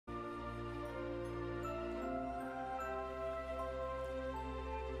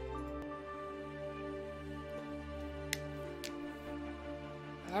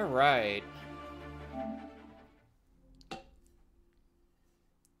All right.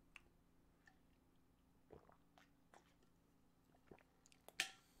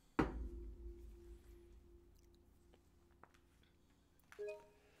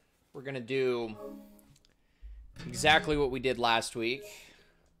 We're going to do exactly what we did last week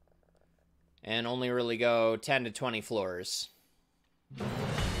and only really go 10 to 20 floors.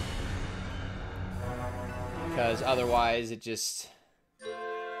 Because otherwise it just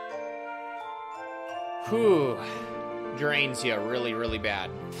drains you really, really bad.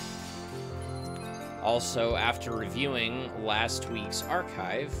 Also, after reviewing last week's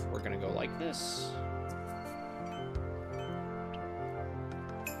archive, we're going to go like this.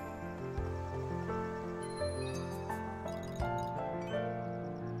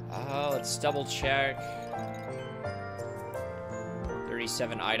 Let's double check.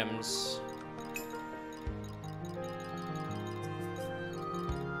 37 items.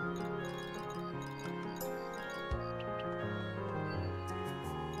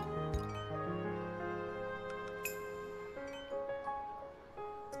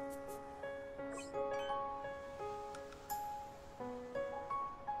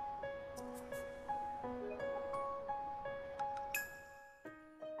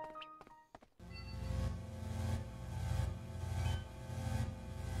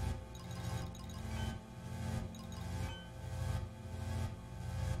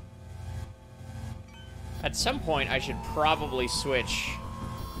 At some point, I should probably switch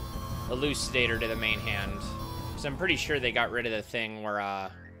Elucidator to the main hand. Because I'm pretty sure they got rid of the thing where,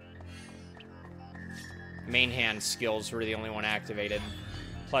 main hand skills were the only one activated.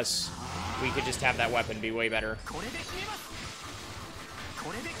 Plus, we could just have that weapon be way better.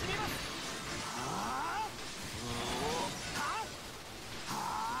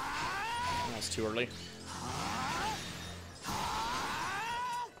 That's too early.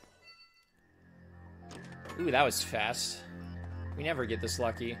 Ooh, that was fast. We never get this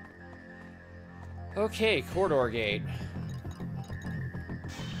lucky. Okay, corridor gate.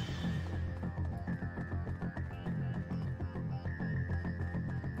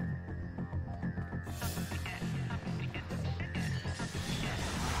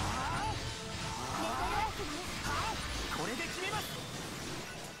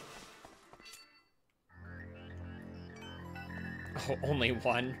 Oh, only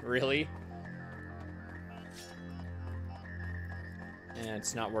one? Really? Yeah,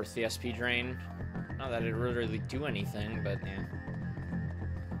 it's not worth the SP drain. Not that it would really do anything, but yeah.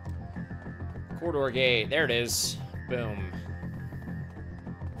 Corridor gate, there it is. Boom.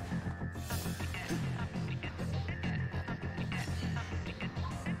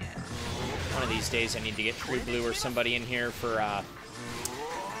 One of these days I need to get True Blue or somebody in here for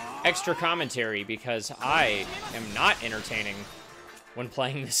extra commentary, because I am not entertaining when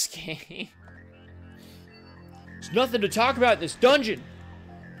playing this game. There's nothing to talk about in this dungeon.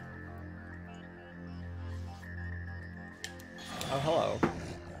 Oh, hello.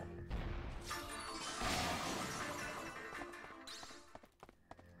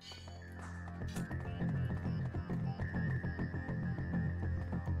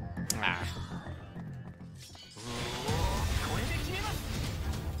 Ah.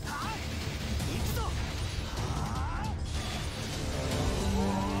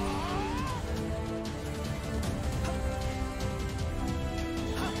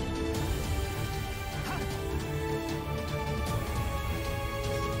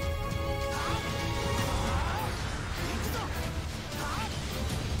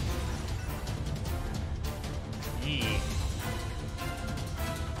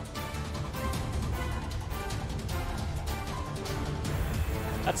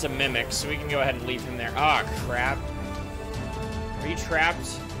 That's a mimic, so we can go ahead and leave him there. Ah, oh, crap. Are you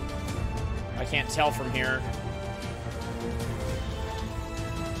trapped? I can't tell from here.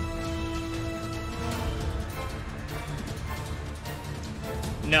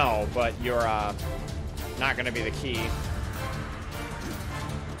 No, but you're, not gonna be the key.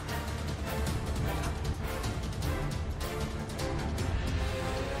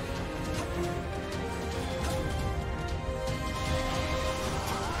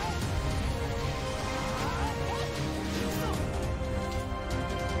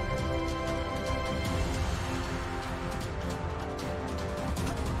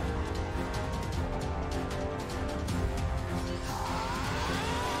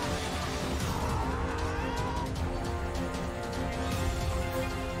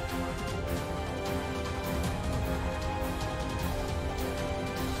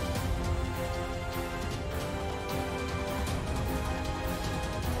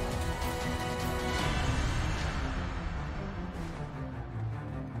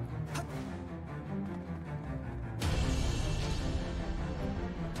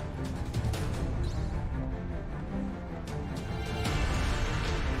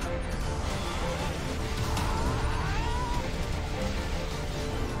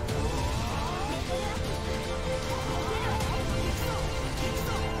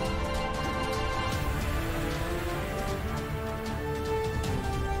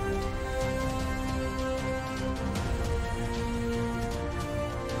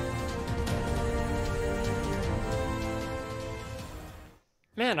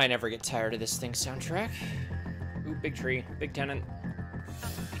 Man, I never get tired of this thing's soundtrack. Ooh, big tree, big tenant.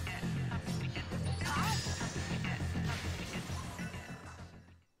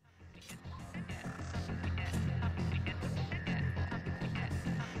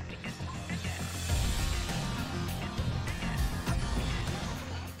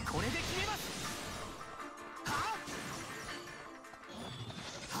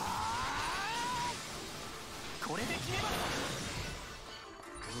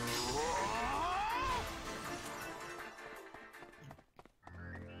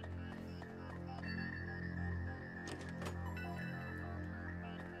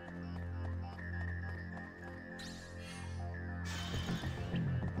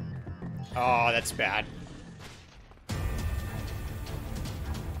 Oh, that's bad.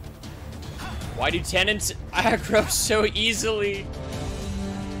 Why do tenants aggro so easily?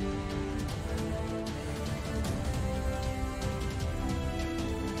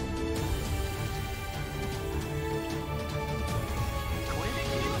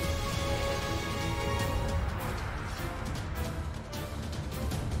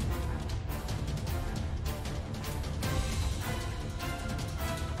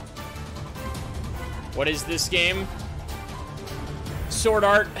 What is this game? Sword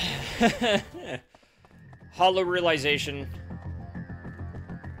art. Hollow realization.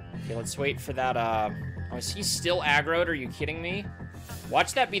 Okay, let's wait for that, Oh, is he still aggroed? Are you kidding me?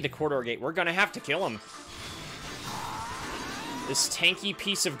 Watch that be the corridor gate. We're gonna have to kill him. This tanky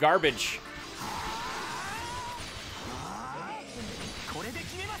piece of garbage.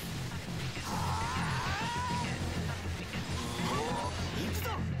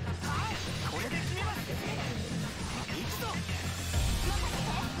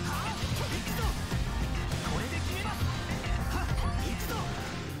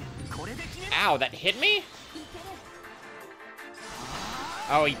 Ow, that hit me?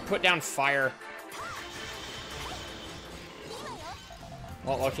 Oh, he put down fire.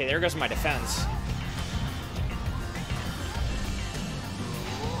 Well, okay, there goes my defense.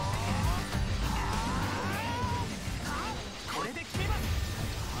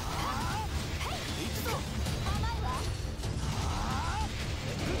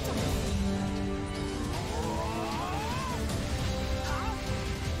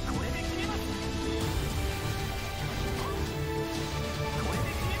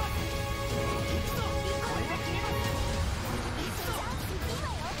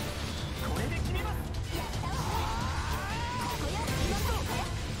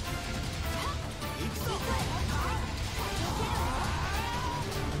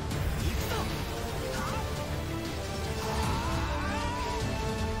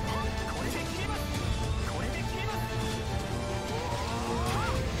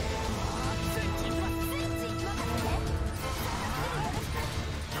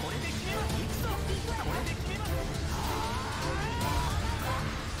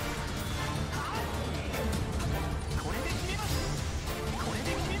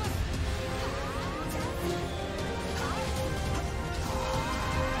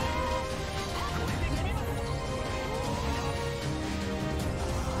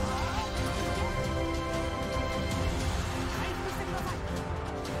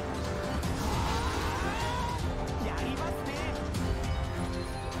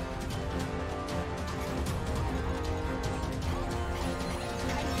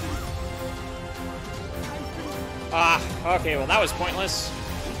 Ah, okay, well that was pointless.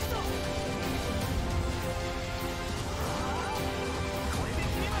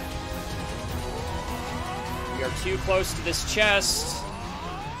 We are too close to this chest.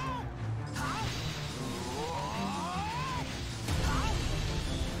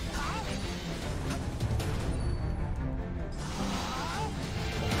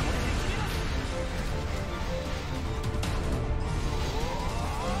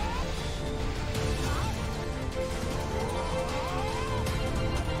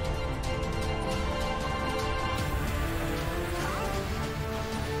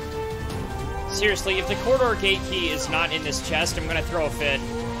 Seriously, if the corridor gate key is not in this chest, I'm gonna throw a fit.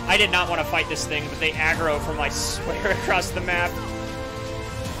 I did not want to fight this thing, but they aggro from like square across the map.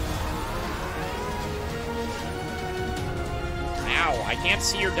 Ow, I can't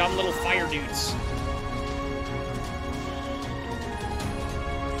see your dumb little fire dudes.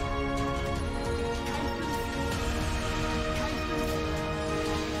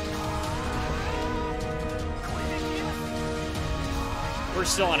 We're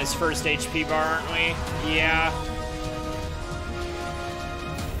still on his first HP bar, aren't we? Yeah.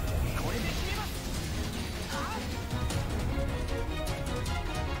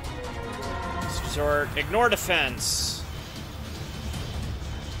 Resort. Ignore defense.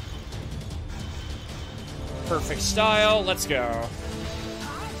 perfect style. Let's go.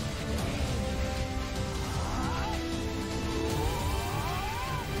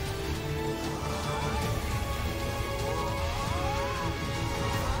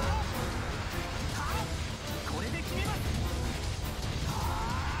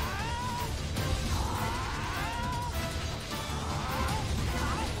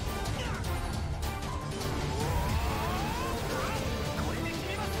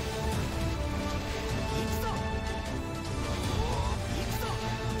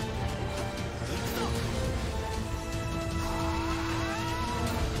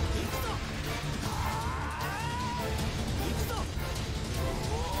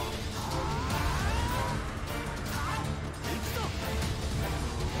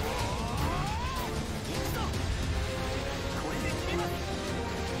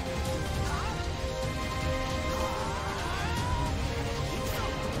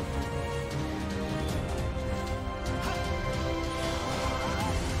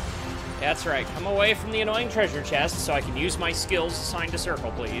 That's right. Come away from the annoying treasure chest so I can use my skills assigned to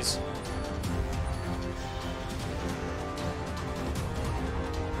circle, please.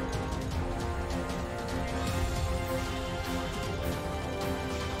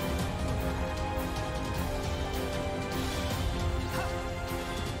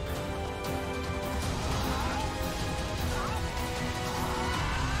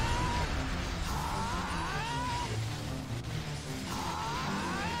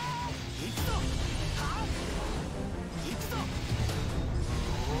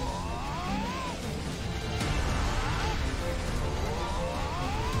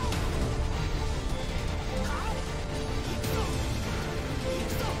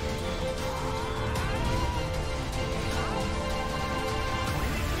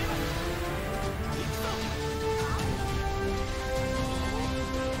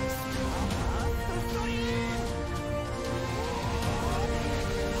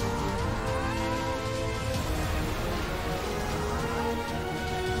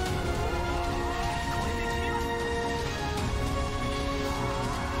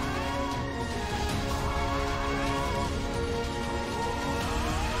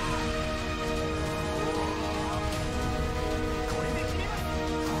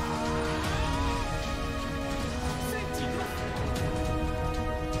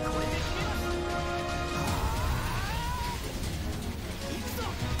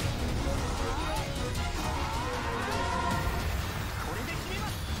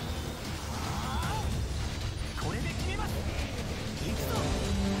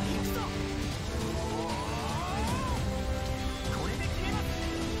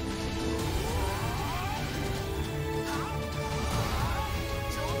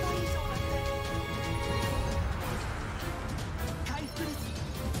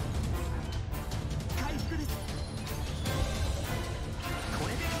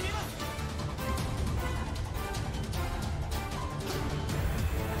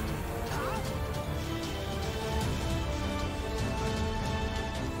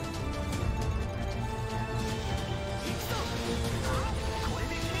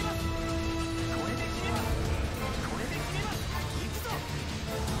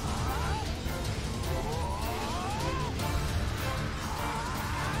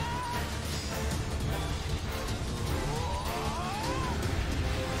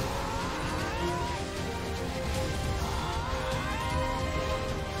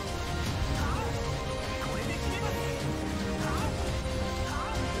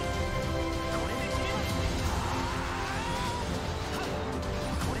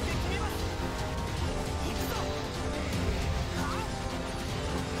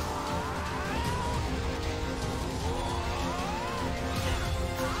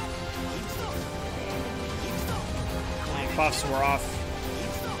 Buffs were off.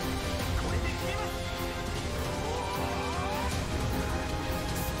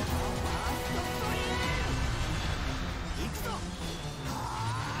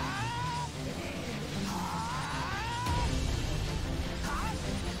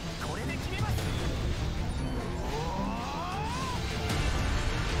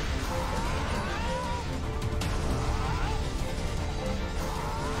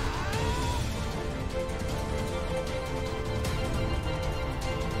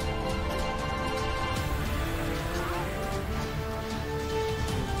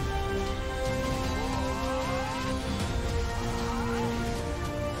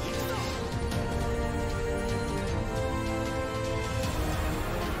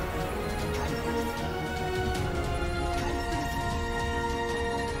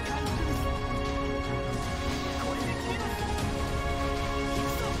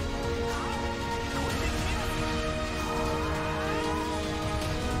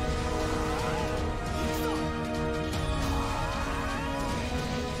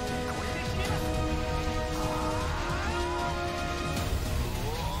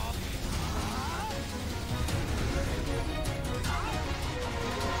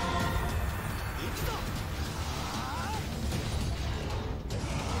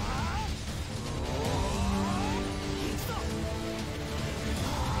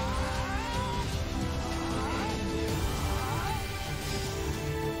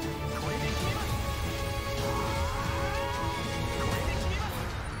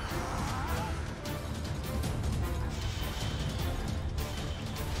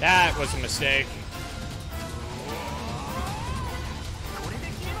 That was a mistake.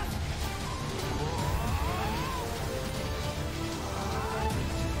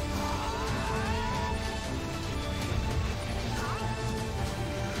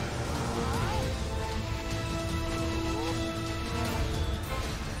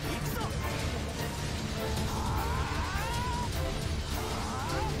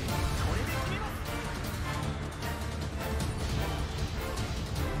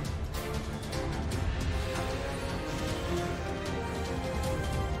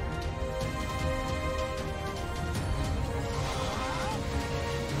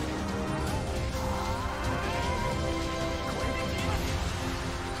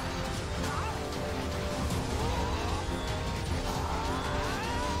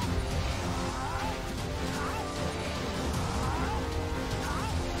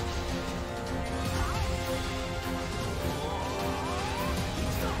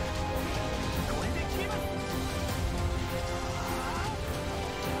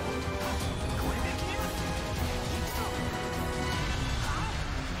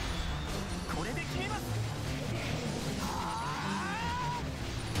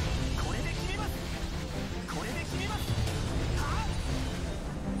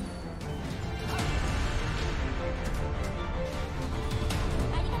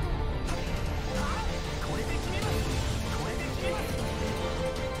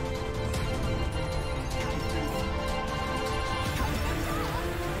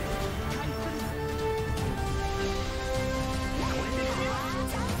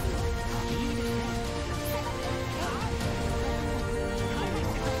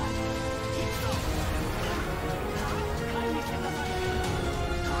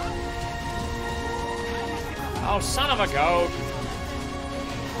 Oh, son of a goat.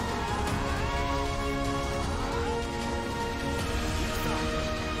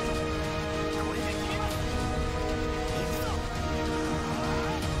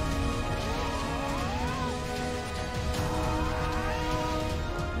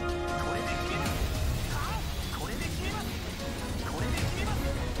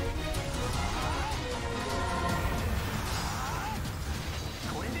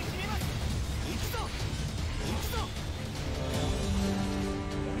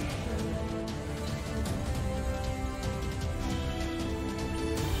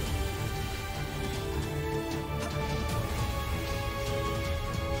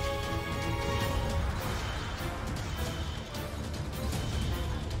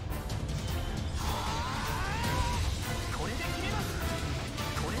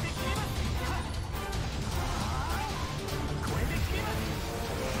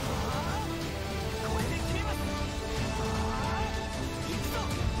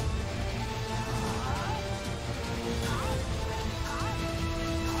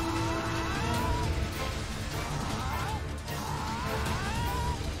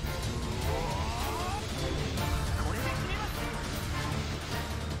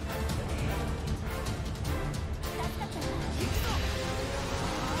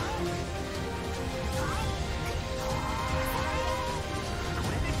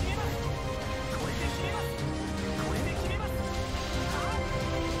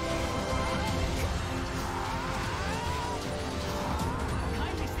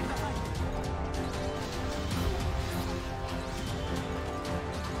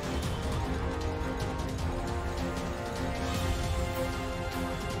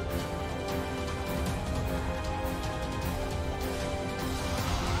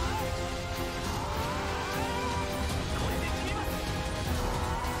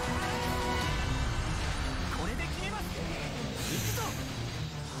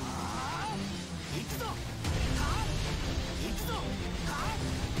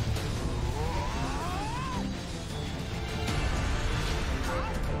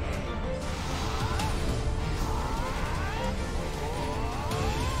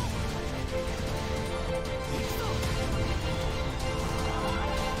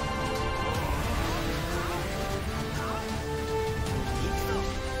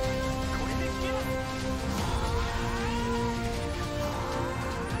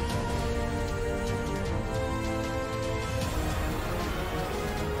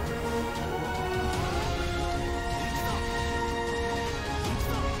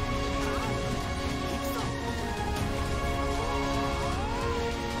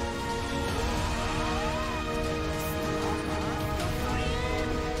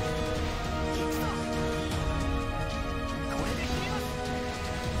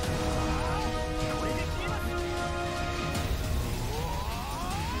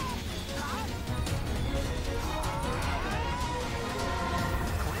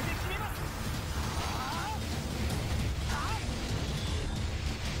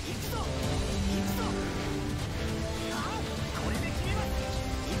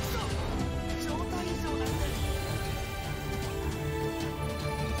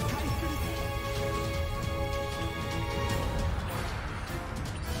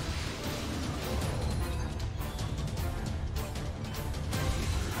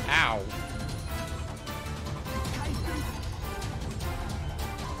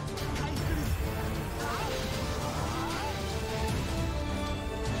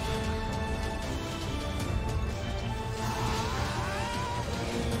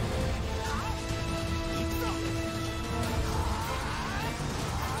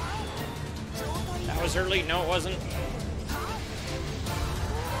 That was early. No, it wasn't.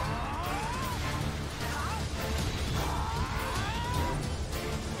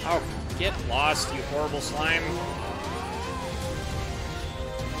 Oh, get lost, you horrible slime.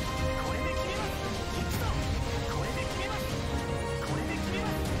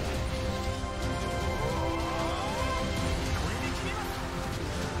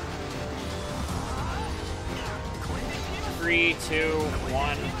 Three, two,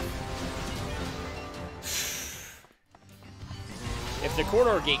 one. If the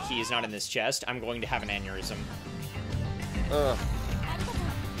corridor gate key is not in this chest, I'm going to have an aneurysm. Ugh.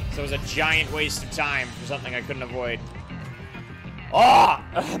 So it was a giant waste of time for something I couldn't avoid. Oh!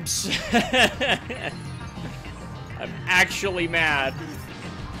 I'm actually mad.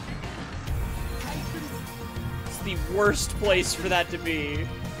 It's the worst place for that to be.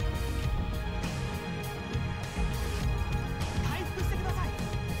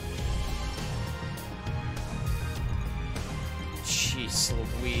 Jeez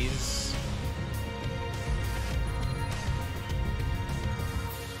Louise.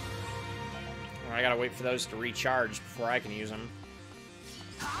 I gotta wait for those to recharge before I can use them.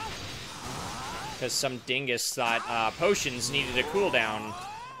 Because some dingus thought potions needed a cooldown.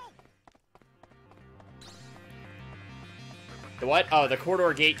 The what? Oh, the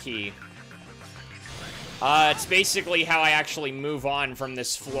corridor gate key. It's basically how I actually move on from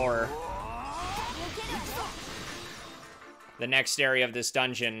this floor. The next area of this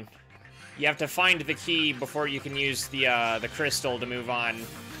dungeon. You have to find the key before you can use the crystal to move on.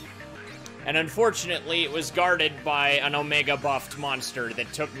 And unfortunately, it was guarded by an Omega buffed monster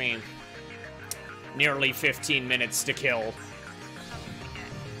that took me nearly 15 minutes to kill.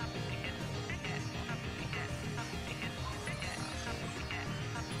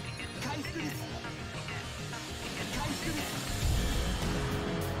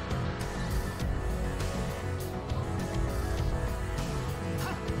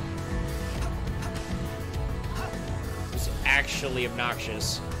 It was actually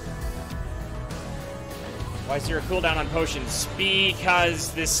obnoxious. Why is there a cooldown on potions?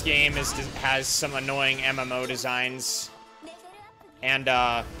 Because this game has some annoying MMO designs. And,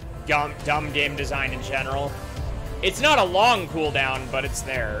 dumb game design in general. It's not a long cooldown, but it's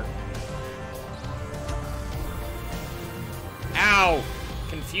there. Ow!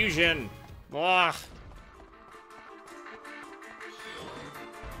 Confusion. Ugh.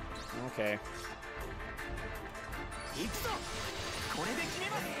 Okay.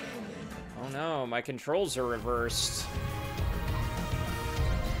 Oh no, my controls are reversed.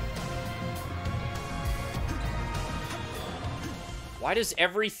 Why does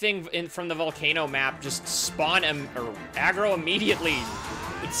everything from the volcano map just spawn or aggro immediately?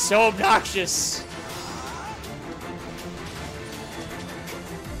 It's so obnoxious.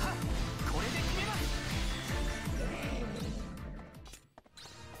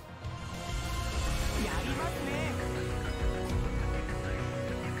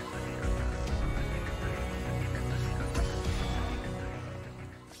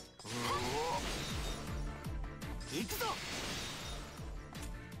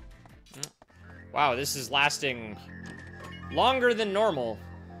 Wow, this is lasting longer than normal.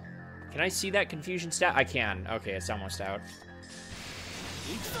 Can I see that confusion stat? I can. Okay, it's almost out.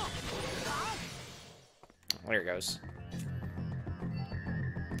 There it goes.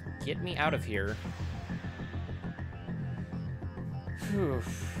 Get me out of here. Whew.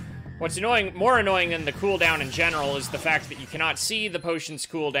 What's annoying, more annoying than the cooldown in general, is the fact that you cannot see the potion's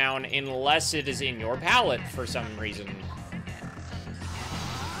cooldown unless it is in your palette for some reason.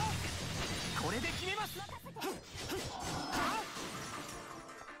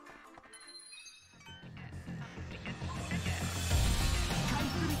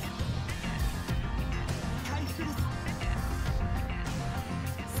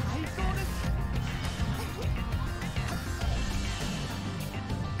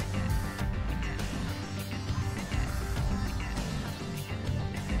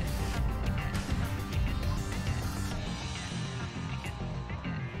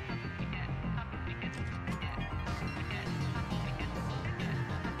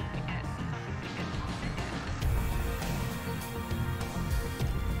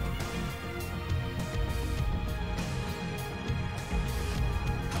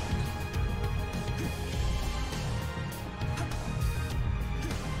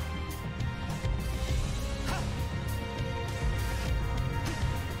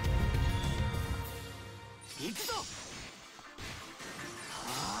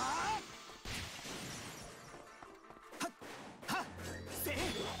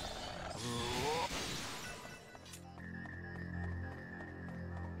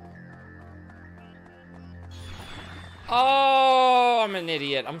 Oh, I'm an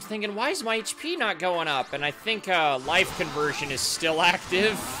idiot. I'm thinking, why is my HP not going up? And I think life conversion is still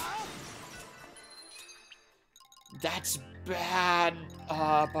active. That's bad.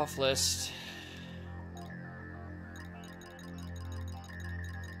 Buff list.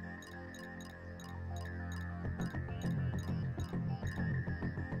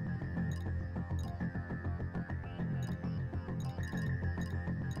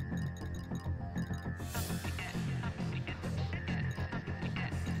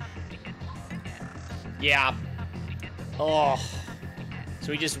 Yeah. Oh.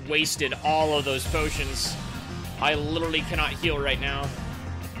 So we just wasted all of those potions. I literally cannot heal right now.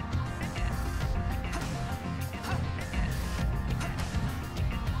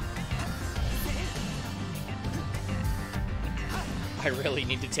 I really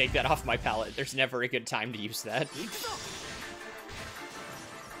need to take that off my palette. There's never a good time to use that.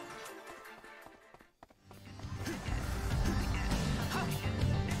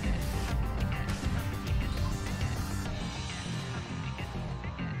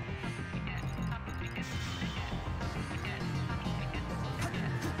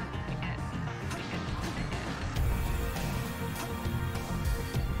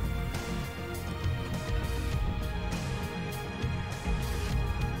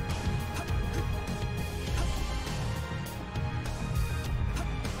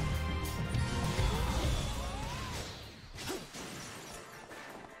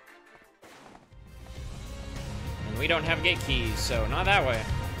 We don't have gate keys, so not that way.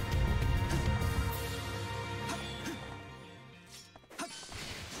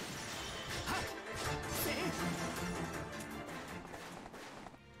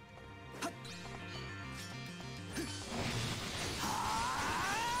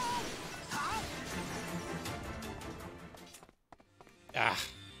 Ah.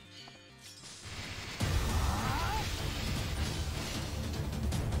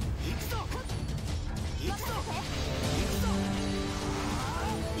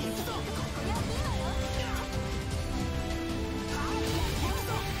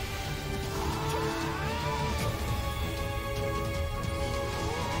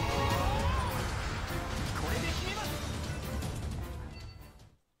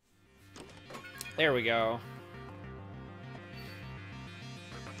 There we go.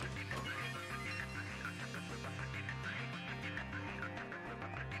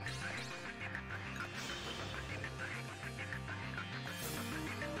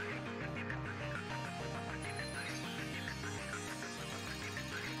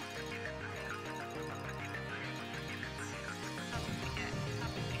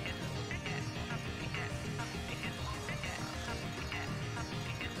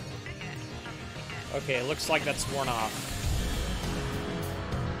 Okay, it looks like that's worn off.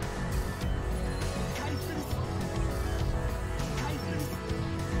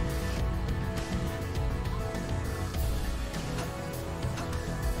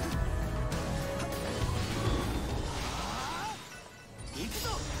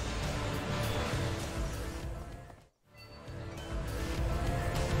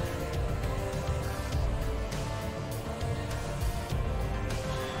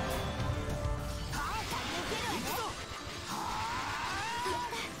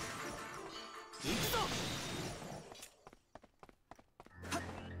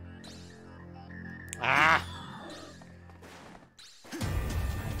 Ah!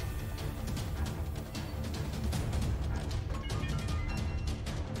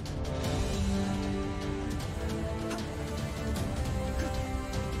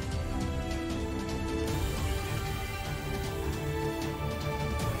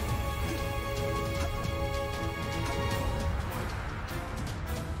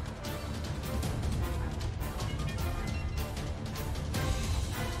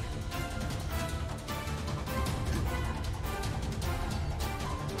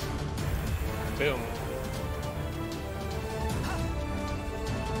 Boom.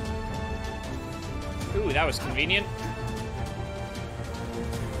 Ooh, that was convenient.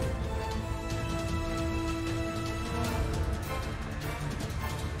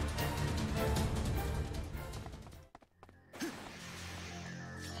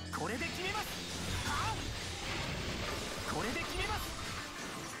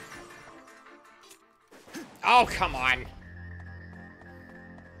 Oh, come on.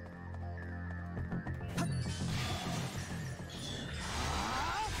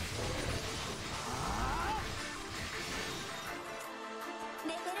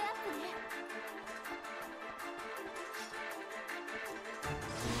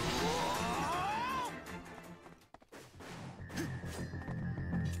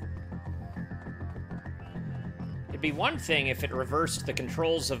 It'd be one thing if it reversed the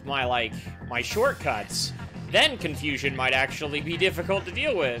controls of my, like, my shortcuts. Then confusion might actually be difficult to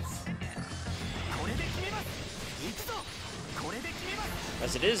deal with.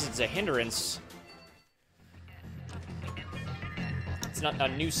 As it is, it's a hindrance. It's not a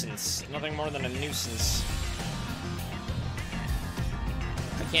nuisance. Nothing more than a nuisance.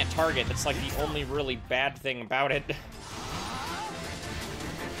 I can't target. That's like the only really bad thing about it.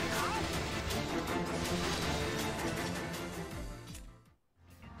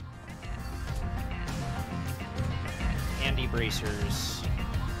 Handy bracers.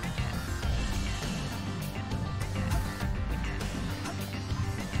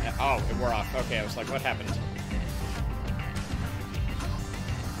 Oh, it wore off. Okay, I was like, what happened?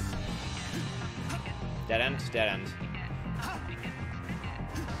 Dead end? Dead end.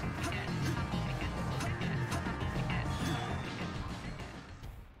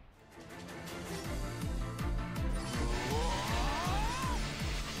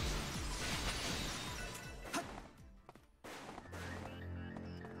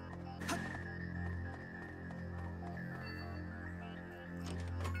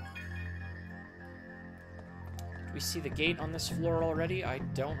 Do we see the gate on this floor already? I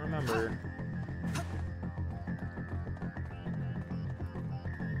don't remember.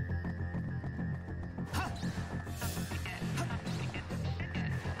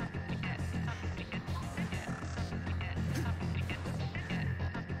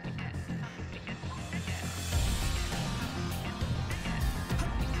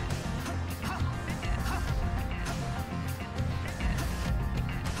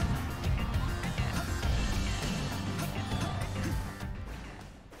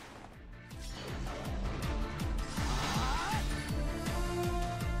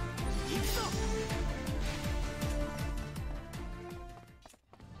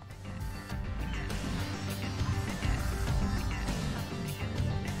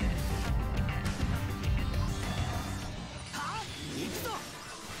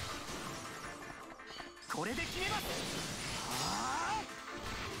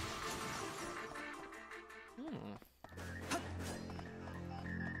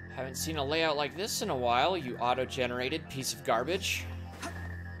 Haven't seen a layout like this in a while, you auto-generated piece of garbage.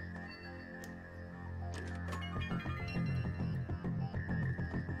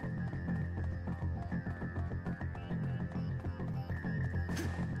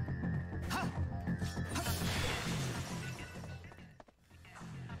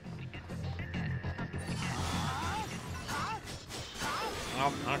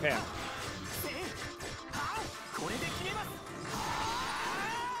 Oh, okay.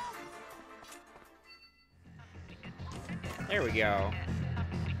 There we go.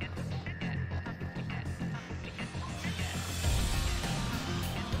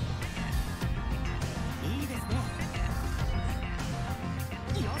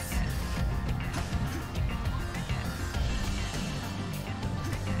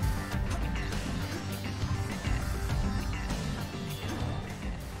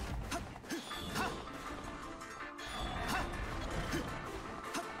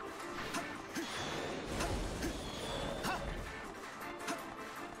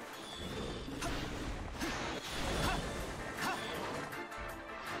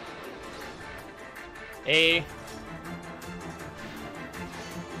 A.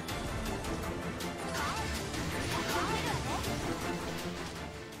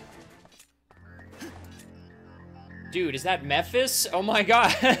 Dude, is that Memphis? Oh my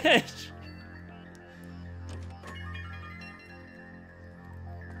gosh.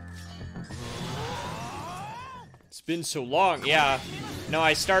 It's been so long. Yeah. No,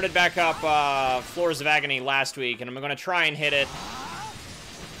 I started back up Floors of Agony last week, and I'm gonna try and hit it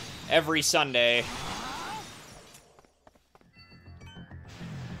every Sunday.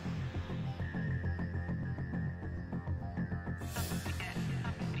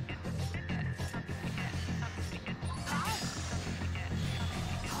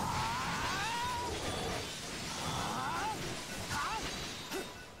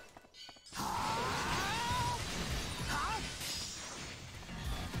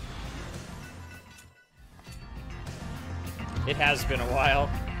 It has been a while.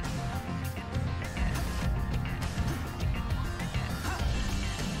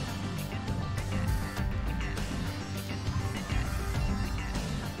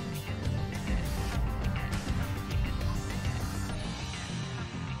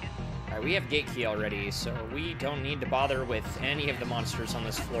 Alright, we have gate key already, so we don't need to bother with any of the monsters on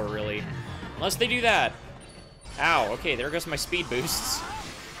this floor, really. Unless they do that. Ow, okay, there goes my speed boosts.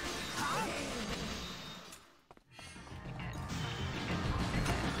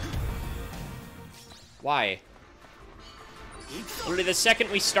 Why? Literally, the second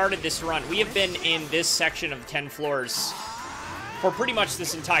we started this run, we have been in this section of 10 floors for pretty much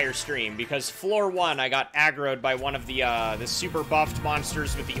this entire stream, because floor 1, I got aggroed by one of the super buffed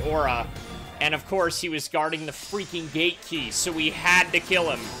monsters with the aura, and of course, he was guarding the freaking gate key, so we had to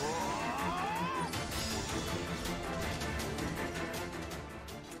kill him.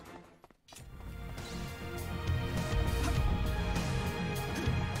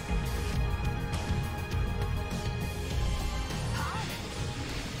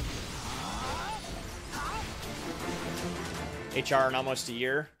 HR in almost a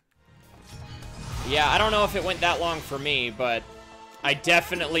year. Yeah, I don't know if it went that long for me, but I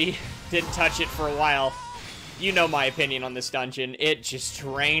definitely didn't touch it for a while. You know my opinion on this dungeon. It just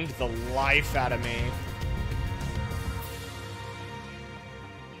drained the life out of me.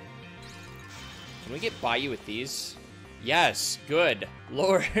 Can we get by you with these? Yes, good.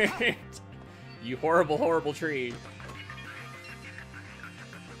 Lord. You horrible, horrible tree.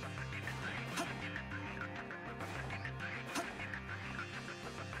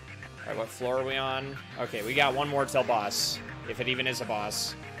 Alright, what floor are we on? Okay, we got one more till boss. If it even is a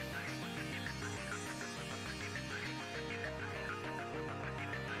boss.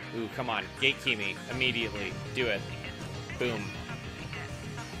 Ooh, come on. Gatekeep me. Immediately. Do it. Boom.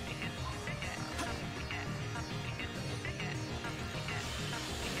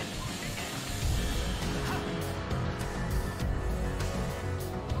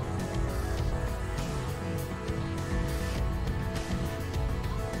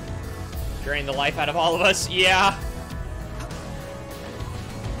 Drain the life out of all of us. Yeah.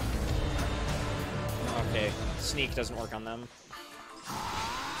 Okay. Sneak doesn't work on them.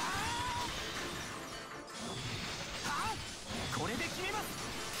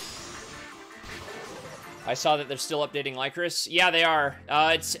 I saw that they're still updating Lycris. Yeah, they are.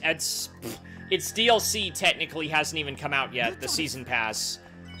 Its DLC technically hasn't even come out yet, the Season Pass.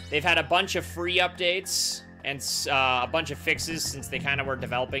 They've had a bunch of free updates and a bunch of fixes since they kind of were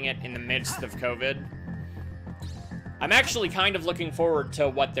developing it in the midst of COVID. I'm actually kind of looking forward to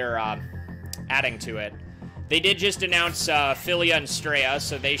what they're adding to it. They did just announce Philia and Straya,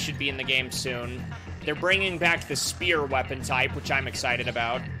 so they should be in the game soon. They're bringing back the spear weapon type, which I'm excited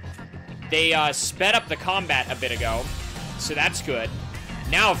about. They sped up the combat a bit ago, so that's good.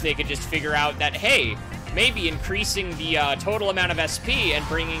 Now if they could just figure out that, hey, maybe increasing the total amount of SP and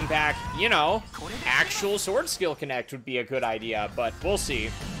bringing back, you know, actual sword skill connect would be a good idea, but we'll see.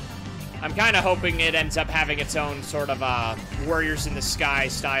 I'm kind of hoping it ends up having its own sort of Warriors in the Sky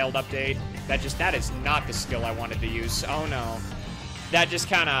styled update. That is not the skill I wanted to use. Oh no. That just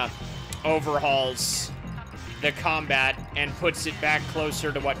kind of overhauls the combat and puts it back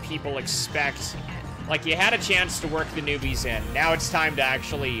closer to what people expect. Like, you had a chance to work the newbies in. Now it's time to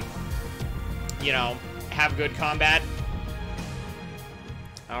actually, you know, have good combat.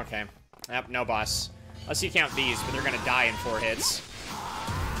 Okay. Yep, no boss. Unless you count these, but they're gonna die in 4 hits.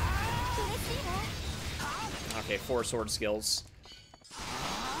 Okay, 4 sword skills.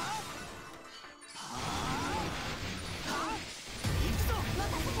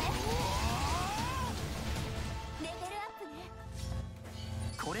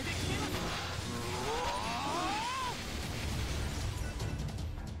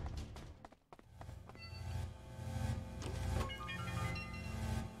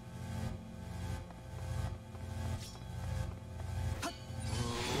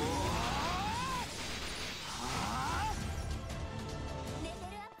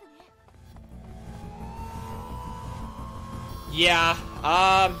 Yeah,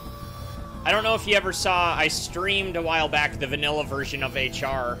 I don't know if you ever saw, I streamed a while back the vanilla version of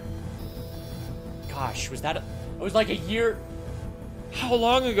HR. Gosh, was that, it was like a year, how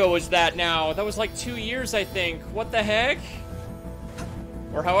long ago was that now? That was like 2 years, I think. What the heck?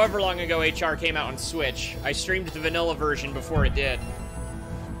 Or however long ago HR came out on Switch. I streamed the vanilla version before it did.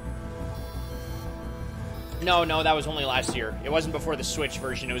 No, that was only last year. It wasn't before the Switch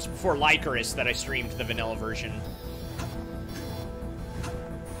version, it was before Lycris that I streamed the vanilla version.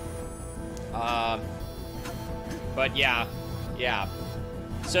 But yeah.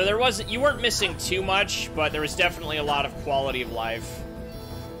 So there wasn't, you weren't missing too much, but there was definitely a lot of quality of life.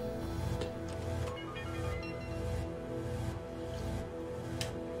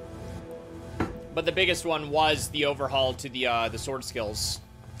 But the biggest one was the overhaul to the sword skills.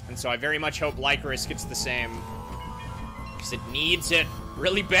 And so I very much hope Lycris gets the same. Because it needs it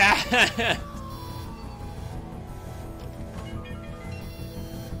really bad.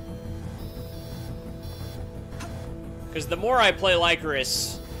 Because the more I play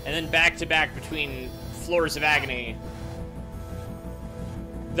Lycris, and then back-to-back between Floors of Agony,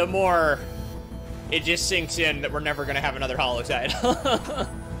 the more, it just sinks in that we're never gonna have another Hollow Tide.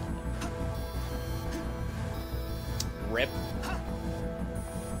 Rip.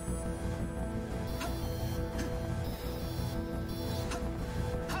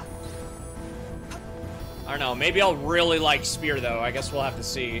 I don't know, maybe I'll really like Spear, though. I guess we'll have to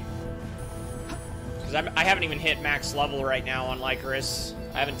see. Because I haven't even hit max level right now on Lycoris.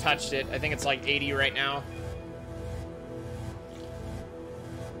 I haven't touched it. I think it's like 80 right now.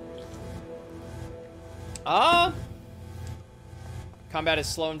 Combat is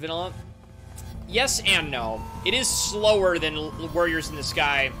slow in vanilla. Yes and no. It is slower than Warriors in the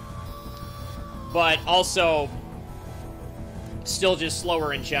Sky, but also still just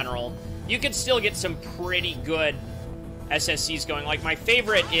slower in general. You can still get some pretty good SSCs going. Like, my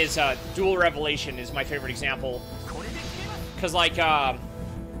favorite is Dual Revelation is my favorite example. Because, like,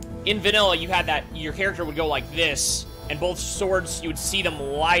 in vanilla, you had that, your character would go like this, and both swords, you would see them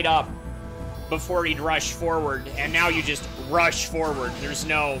light up before he'd rush forward, and now you just rush forward. There's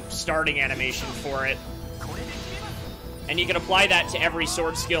no starting animation for it. And you can apply that to every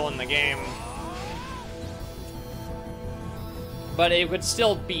sword skill in the game. But it would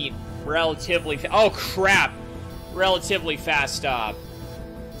still be relatively oh crap, relatively fast up.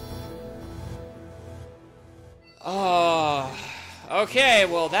 Oh, okay,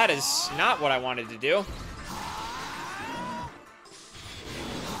 well that is not what I wanted to do.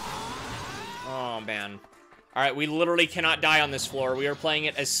 Oh man. Alright, we literally cannot die on this floor. We are playing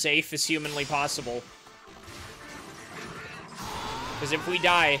it as safe as humanly possible. Because if we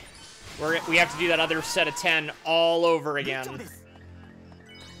die, we have to do that other set of 10 all over again.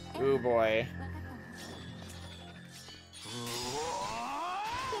 Ooh boy.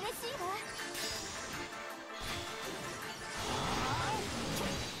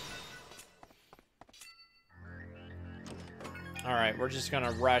 Alright, we're just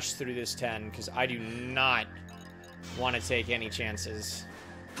gonna rush through this 10, because I do not want to take any chances.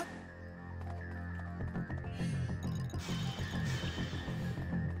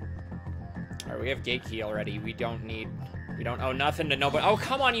 Alright, we have Gate Key already. We don't owe nothing to nobody. Oh,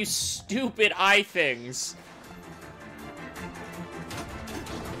 come on, you stupid eye things.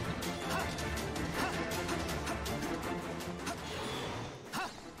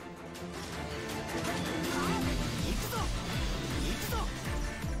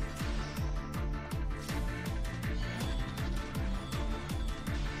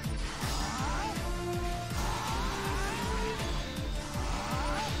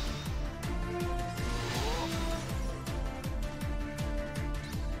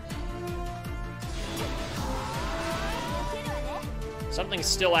 Something's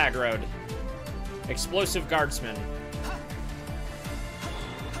still aggroed. Explosive Guardsman.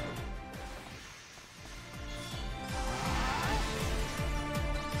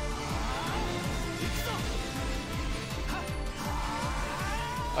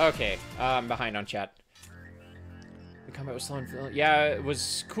 Okay, I'm behind on chat. The combat was slow and fluid. Yeah, it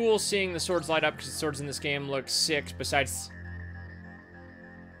was cool seeing the swords light up because the swords in this game look sick. Besides,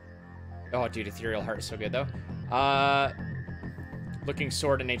 oh, dude, Ethereal Heart is so good though. Looking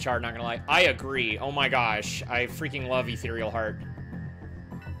sword in HR, not gonna lie. I agree. Oh my gosh, I freaking love Ethereal Heart.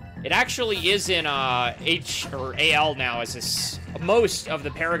 It actually is in H or AL now. As this, most of the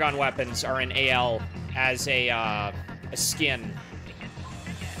Paragon weapons are in AL as a skin.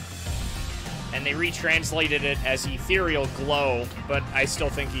 And they retranslated it as Ethereal Glow, but I still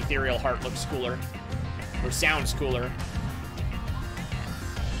think Ethereal Heart looks cooler. Or sounds cooler.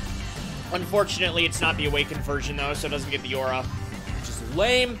 Unfortunately, it's not the Awakened version, though, so it doesn't get the aura. Which is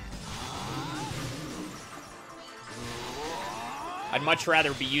lame. I'd much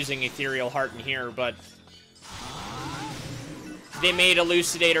rather be using Ethereal Heart in here, but they made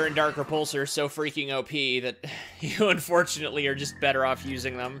Elucidator and Dark Repulsor so freaking OP that you unfortunately are just better off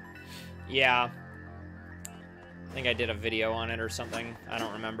using them. Yeah. I think I did a video on it or something. I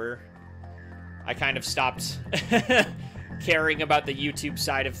don't remember. I kind of stopped caring about the YouTube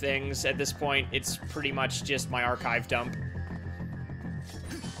side of things. At this point, it's pretty much just my archive dump.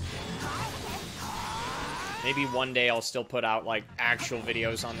 Maybe one day I'll still put out, like, actual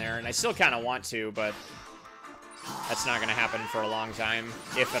videos on there. And I still kind of want to, but that's not going to happen for a long time,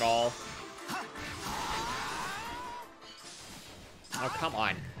 if at all. Oh, come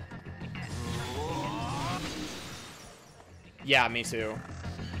on. Yeah, me too.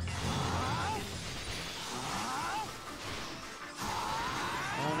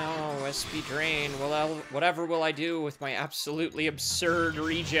 Oh no, SP Drain. Well, whatever will I do with my absolutely absurd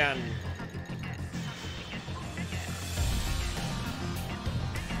regen?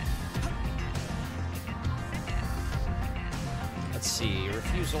 Let's see.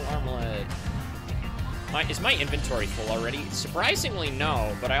 Refusal Armlet. Is my inventory full already? Surprisingly,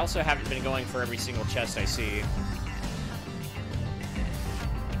 no, but I also haven't been going for every single chest I see.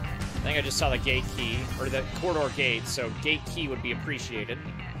 I think I just saw the gate key, or the corridor gate, so gate key would be appreciated.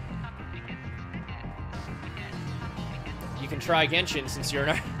 You can try Genshin since you're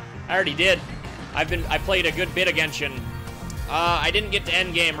not... I already did. I played a good bit of Genshin. I didn't get to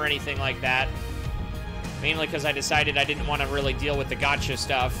endgame or anything like that. Mainly because I decided I didn't want to really deal with the gacha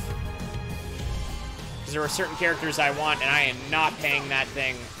stuff. Because there are certain characters I want, and I am not paying that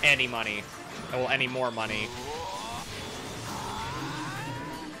thing any money. Well, any more money.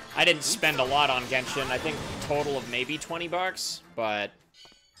 I didn't spend a lot on Genshin. I think total of maybe 20 bucks, but...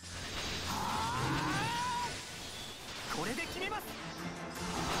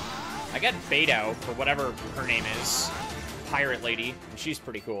 I got Beidou for whatever her name is. Pirate lady, and she's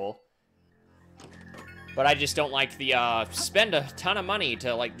pretty cool. But I just don't like the, spend a ton of money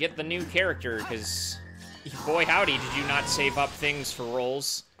to, like, get the new character, because, boy howdy, did you not save up things for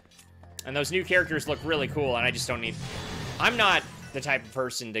rolls. And those new characters look really cool, and I just don't need... I'm not the type of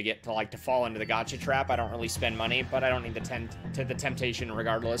person to to fall into the gacha trap. I don't really spend money, but I don't need the temptation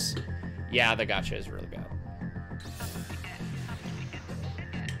regardless. Yeah, the gacha is really bad.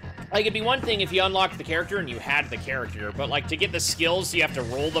 Like, it'd be one thing if you unlocked the character and you had the character, but, like, to get the skills, you have to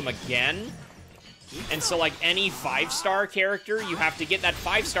roll them again. And so, like, any 5-star character, you have to get that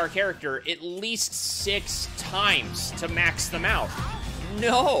 5-star character at least 6 times to max them out.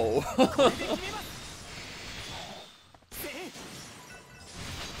 No!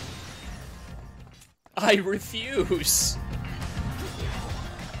 I refuse!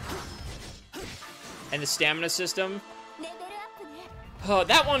 And the stamina system? Oh,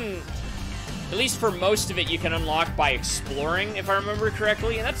 that one, at least for most of it, you can unlock by exploring, if I remember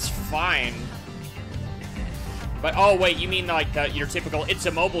correctly, and that's fine. But, oh, wait, you mean, like, your typical, it's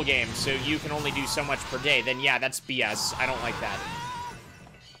a mobile game, so you can only do so much per day. Then, yeah, that's BS. I don't like that.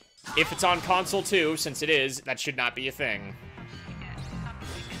 If it's on console, too, since it is, that should not be a thing.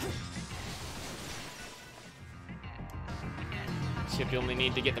 Except you only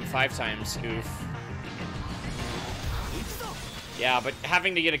need to get them 5 times. Oof. Yeah, but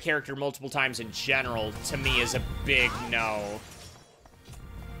having to get a character multiple times in general, to me, is a big no.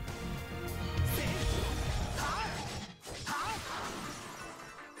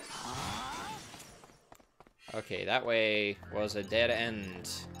 Okay, that way was a dead end.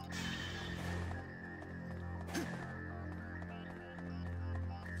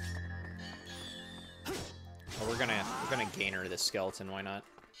 Oh, we're gonna gainer this skeleton, why not?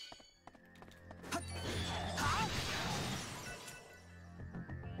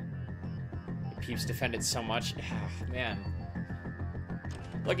 Peeps defended so much. Oh, man.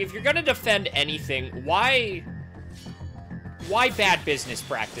 Look, if you're gonna defend anything, why bad business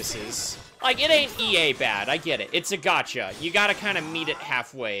practices? Like, it ain't EA bad, I get it. It's a gacha. You gotta kind of meet it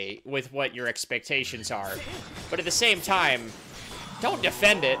halfway with what your expectations are. But at the same time, don't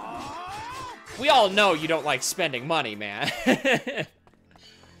defend it. We all know you don't like spending money, man.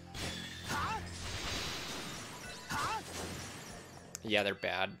 Yeah, they're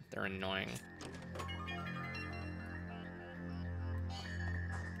bad. They're annoying.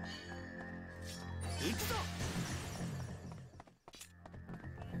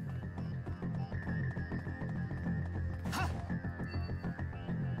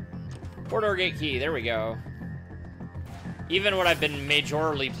 Corridor gate key, there we go. Even what I've been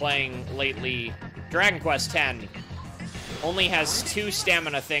majorly playing lately, Dragon Quest X, only has 2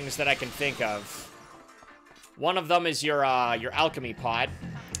 stamina things that I can think of. One of them is your alchemy pot.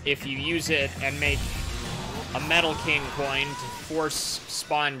 If you use it and make a Metal King coin to force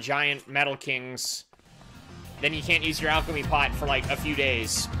spawn giant Metal Kings, then you can't use your alchemy pot for like a few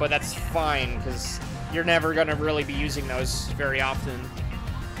days. But that's fine, because you're never gonna really be using those very often.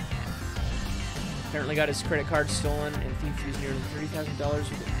 Apparently got his credit card stolen and thief used nearly $30,000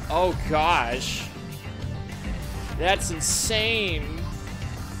 with it. Oh gosh. That's insane.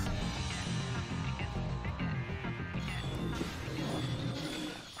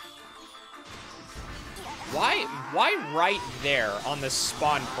 Why right there on the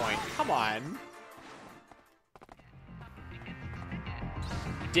spawn point? Come on.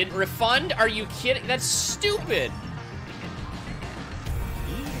 Didn't refund? Are you kidding? That's stupid.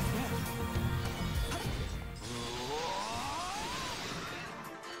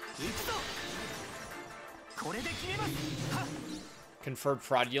 Conferred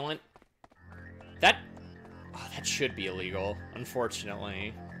fraudulent? That should be illegal,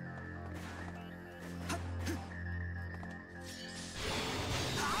 unfortunately.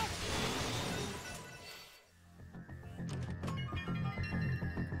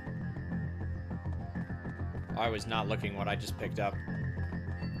 I was not looking what I just picked up.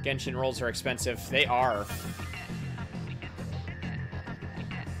 Genshin rolls are expensive. They are.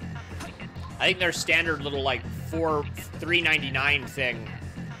 I think their standard little, like, $3.99 thing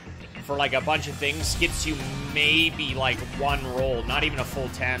for, like, a bunch of things gets you maybe, like, 1 roll. Not even a full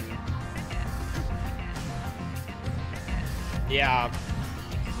 10. Yeah.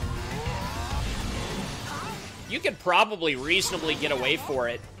 You could probably reasonably get away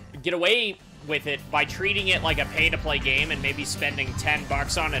with it by treating it like a pay-to-play game and maybe spending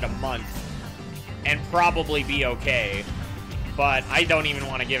 $10 on it a month and probably be okay. But I don't even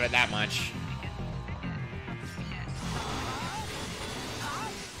want to give it that much.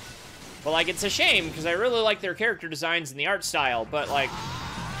 But, like, it's a shame because I really like their character designs and the art style, but, like,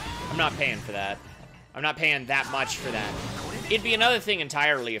 I'm not paying for that. I'm not paying that much for that. It'd be another thing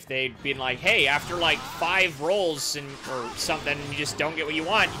entirely if they'd been like, hey, after like 5 rolls or something, you just don't get what you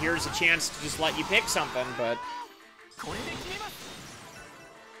want, here's a chance to just let you pick something, but...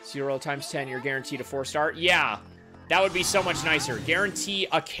 0 times 10, you're guaranteed a 4-star? Yeah, that would be so much nicer. Guarantee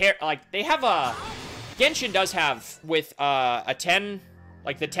a like, they have a... Genshin does have, with a 10,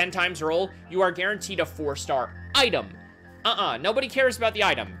 like the 10 times roll, you are guaranteed a 4-star item. Nobody cares about the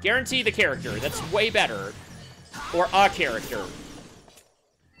item. Guarantee the character. That's way better. Or a character.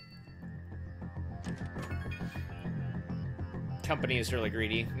 Company is really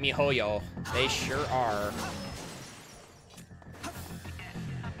greedy. MiHoYo. They sure are.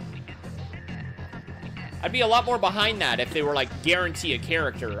 I'd be a lot more behind that if they were like, guarantee a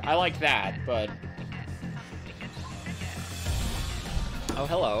character. I like that, but... Oh,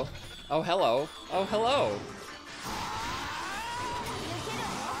 hello. Oh, hello. Oh, hello.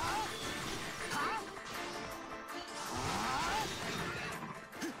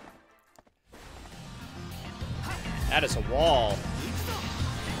 That is a wall.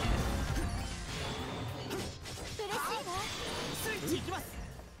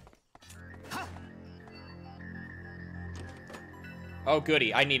 Oh,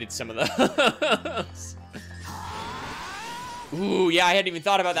 goody. I needed some of those. Ooh, yeah, I hadn't even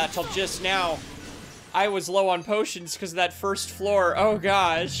thought about that till just now. I was low on potions because of that first floor. Oh,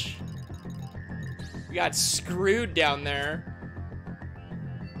 gosh. We got screwed down there.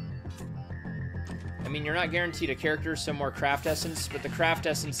 I mean, you're not guaranteed a character, so more craft essence, but the craft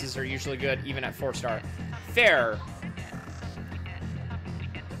essences are usually good, even at 4-star. Fair.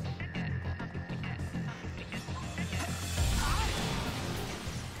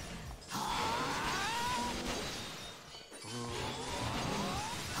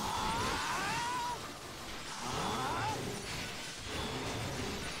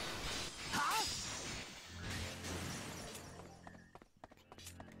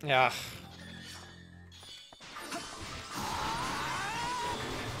 Yeah.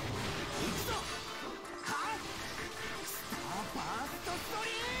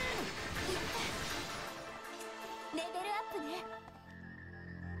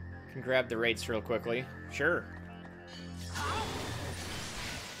 Can grab the rates real quickly. Sure.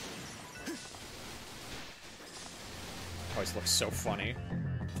 Always looks so funny.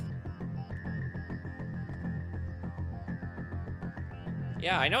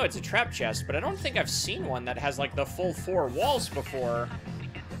 Yeah, I know it's a trap chest, but I don't think I've seen one that has like the full 4 walls before.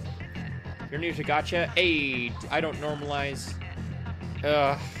 You're new to gacha? Hey, I don't normalize.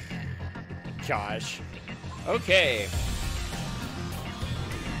 Ugh. Gosh. Okay.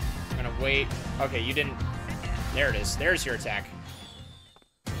 I'm gonna wait. Okay, you didn't... There it is. There's your attack.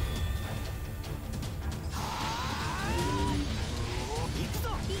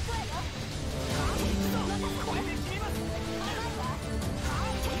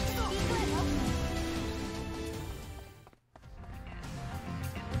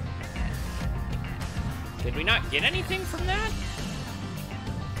 Did we not get anything from that?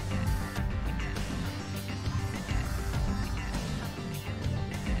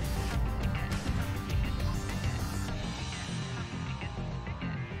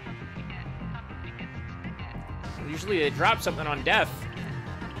 Usually they drop something on death.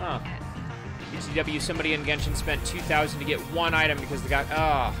 Huh. UCW, somebody in Genshin spent 2,000 to get 1 item because the guy...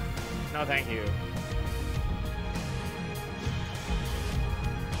 Oh. No, thank you.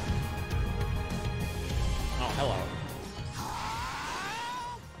 Oh, hello.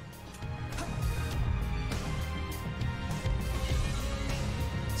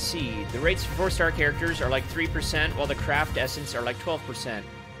 Let's see. The rates for 4-star characters are like 3%, while the craft essence are like 12%.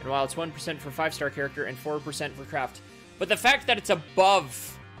 And while it's 1% for 5-star character and 4% for craft. But the fact that it's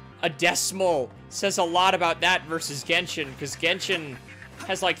above a decimal says a lot about that versus Genshin, because Genshin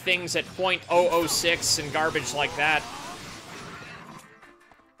has like things at .006 and garbage like that.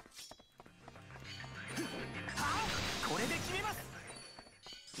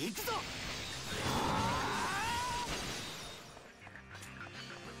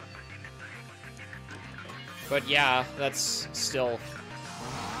 But yeah, that's still...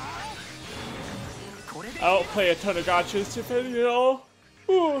 I'll play a ton of gotchas depending at all.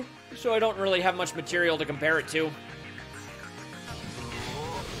 Ooh. So I don't really have much material to compare it to.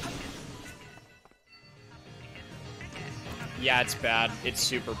 Yeah, it's bad. It's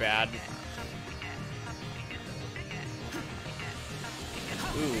super bad.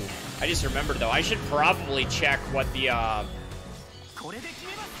 Ooh. I just remembered, though. I should probably check what the,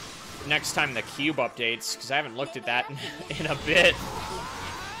 next time the cube updates, because I haven't looked at that in a bit.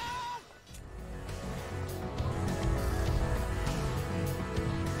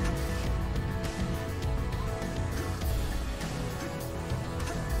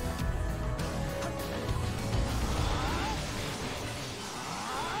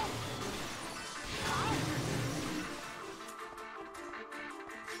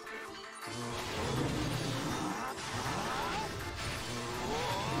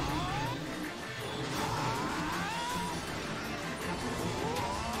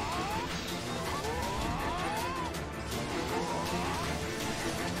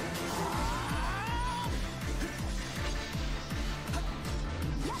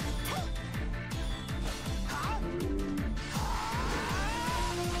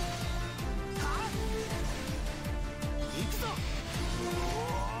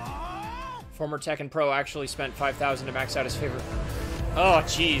 Former Tekken Pro actually spent 5,000 to max out his favorite. Oh,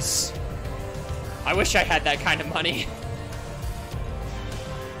 jeez. I wish I had that kind of money.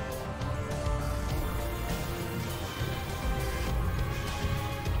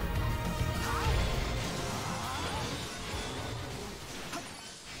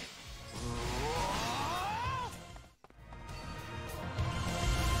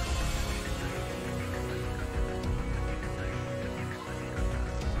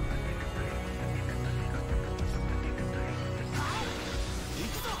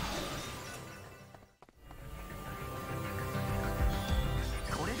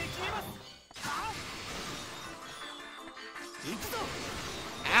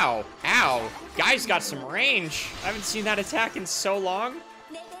 Ow, ow. Guy's got some range. I haven't seen that attack in so long.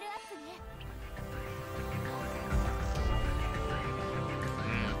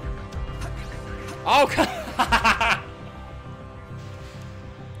 Oh,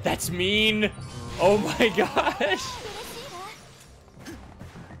 that's mean. Oh my gosh.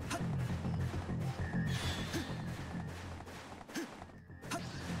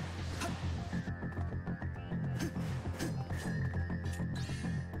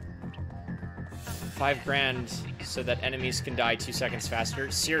 $5 grand so that enemies can die 2 seconds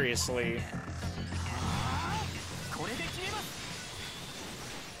faster. Seriously.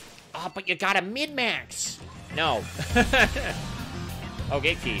 Oh, but you got a mid-max. No. Oh,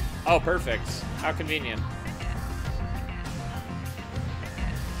 gate key. Oh, perfect. How convenient.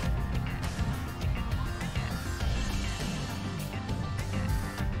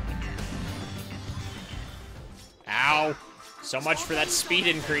 Ow. So much for that speed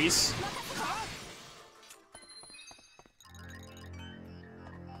increase.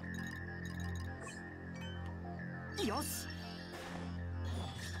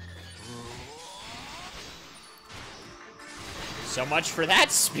 So much for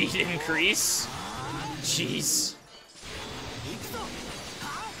that speed increase. Jeez.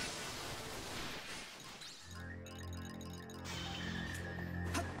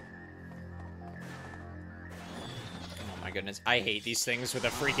 Oh my goodness. I hate these things with a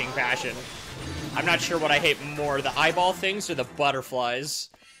freaking passion. I'm not sure what I hate more, the eyeball things or the butterflies.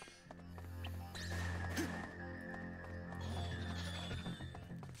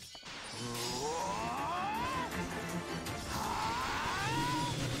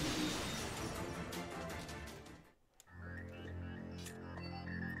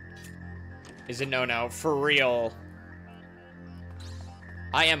 Is it no now? For real.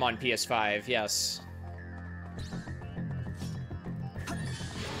 I am on PS5, yes.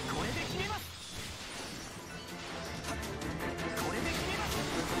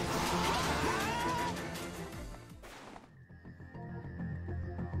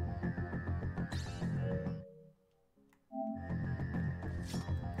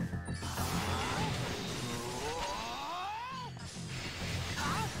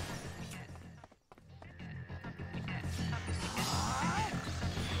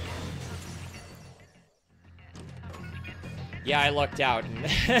 Yeah, I lucked out.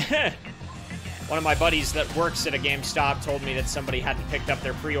 And one of my buddies that works at a GameStop told me that somebody hadn't picked up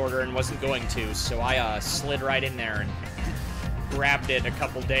their pre-order and wasn't going to, so I slid right in there and grabbed it a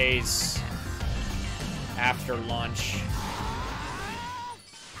couple days after launch.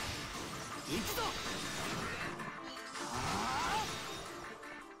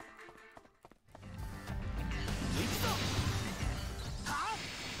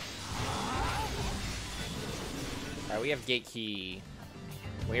 Alright, we have Gate Key.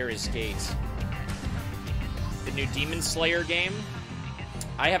 Where is Gate? The new Demon Slayer game?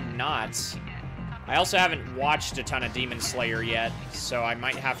 I have not. I also haven't watched a ton of Demon Slayer yet, so I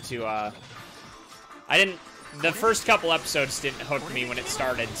might have to, the first couple episodes didn't hook me when it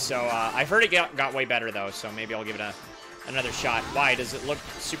started, so, I've heard it got way better, though, so maybe I'll give it another shot. Why? Does it look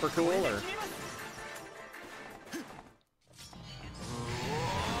super cool, or?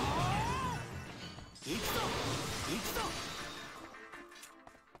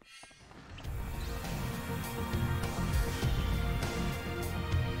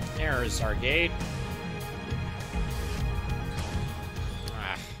 There's our gate.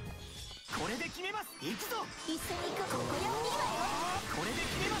 Ah.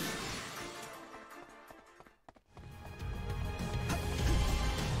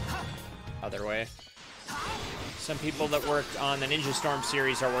 Other way. Some people that worked on the Ninja Storm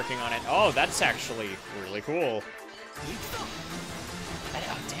series are working on it. Oh, that's actually really cool.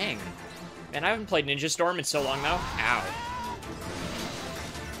 Oh, dang. Man, I haven't played Ninja Storm in so long, though. Ow.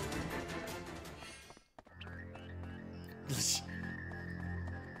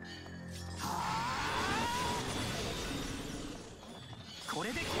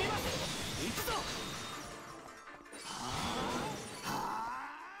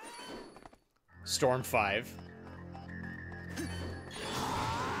 Storm 5.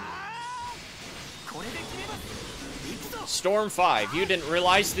 Storm 5. You didn't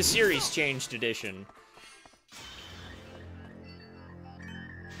realize the series changed edition.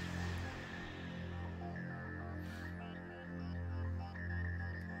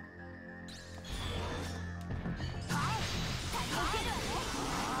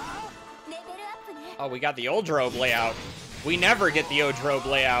 Oh, we got the Oldrobe layout. We never get the Oldrobe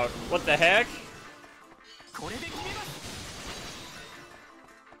layout. What the heck?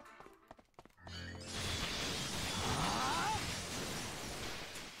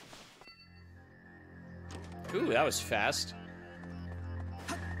 Ooh, that was fast.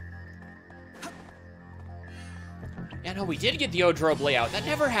 Yeah, no, we did get the Oldrobe layout. That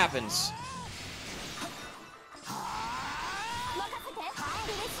never happens.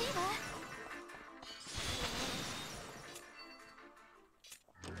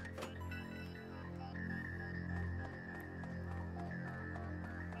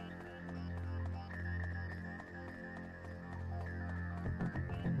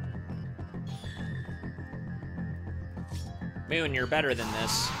 Moon, you're better than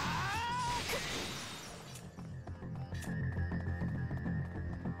this.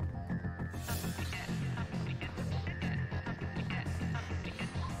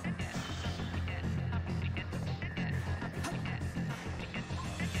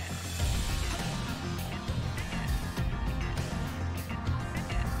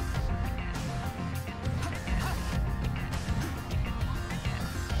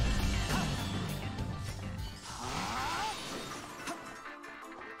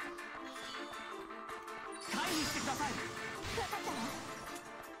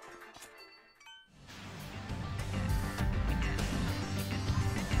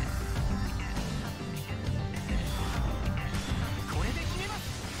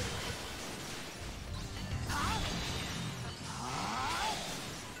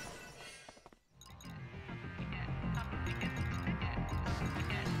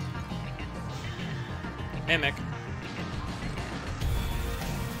 Mimic.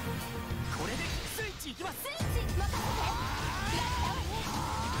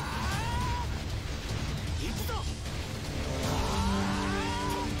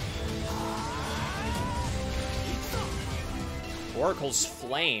 Oracle's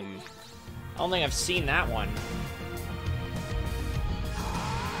Flame. I don't think I've seen that one.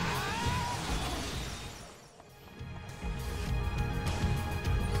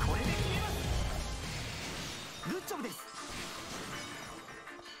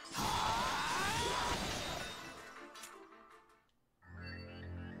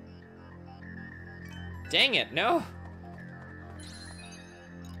 Dang it, no.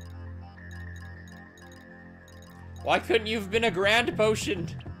 Why couldn't you have been a Grand Potion?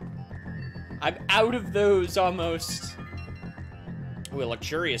 I'm out of those almost. Ooh, a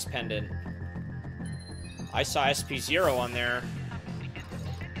Luxurious Pendant. I saw SP0 on there.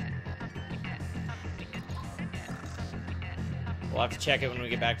 We'll have to check it when we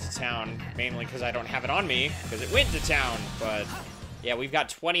get back to town. Mainly because I don't have it on me, because it went to town, but... Yeah, we've got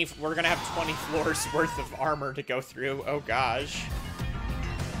 20, we're gonna have 20 floors worth of armor to go through. Oh gosh.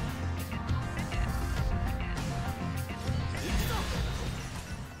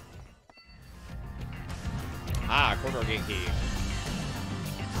 Corridor gate key.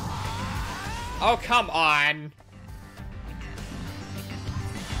 Oh, come on!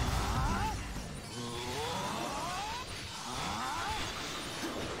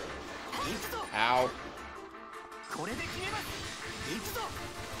 Ow.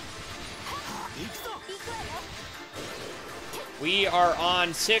 We are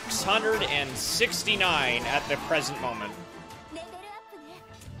on 669 at the present moment.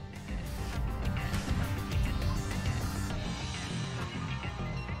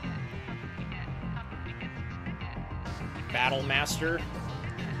 Battle Master.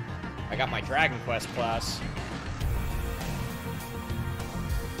 I got my Dragon Quest class.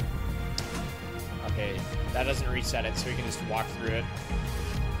 Okay, that doesn't reset it, so we can just walk through it.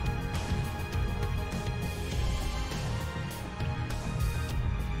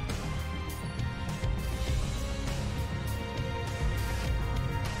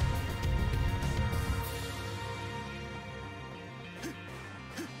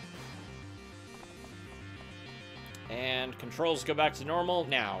 And controls go back to normal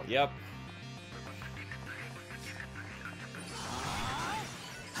now. Yep.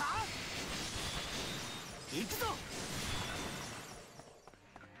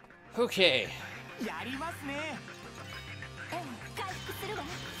 Okay.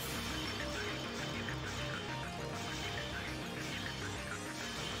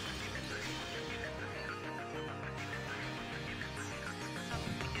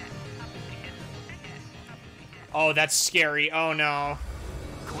 Oh, that's scary. Oh, no.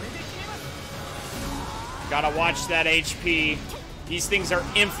 Gotta watch that HP. These things are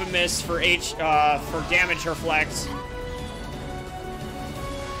infamous for damage reflect.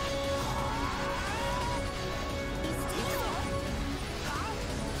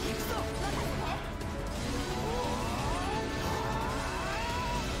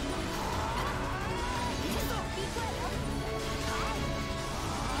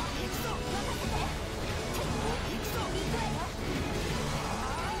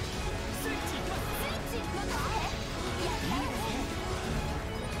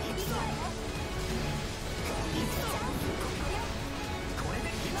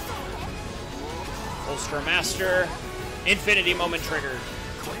 Ultra Master, Infinity Moment triggered.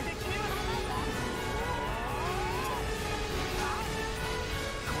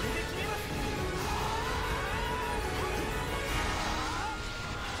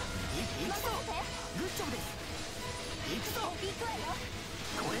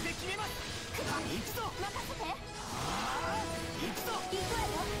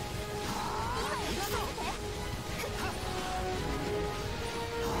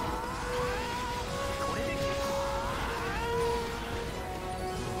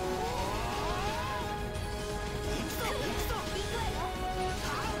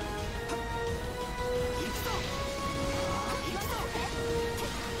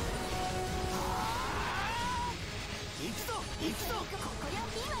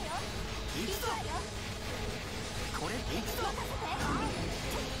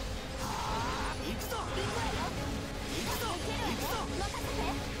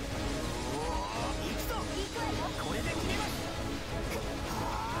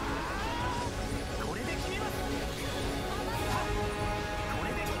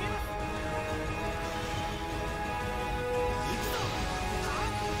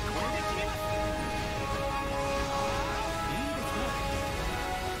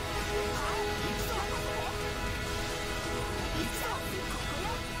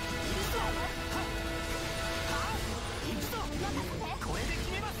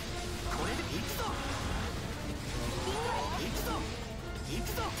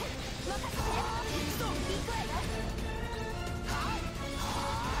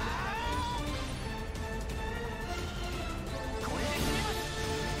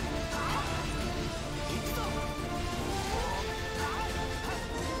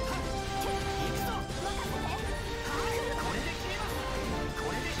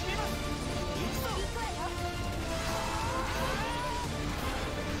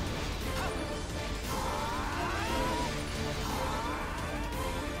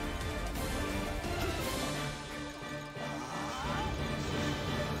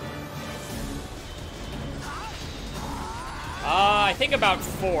 I think about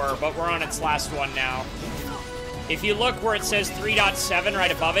 4, but we're on its last one now. If you look where it says 3.7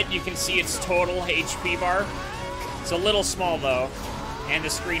 right above it, you can see its total HP bar. It's a little small, though, and the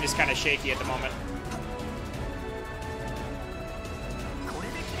screen is kind of shaky at the moment.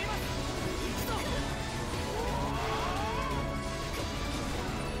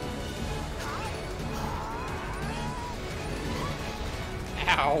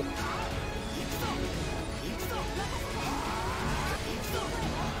 Ow.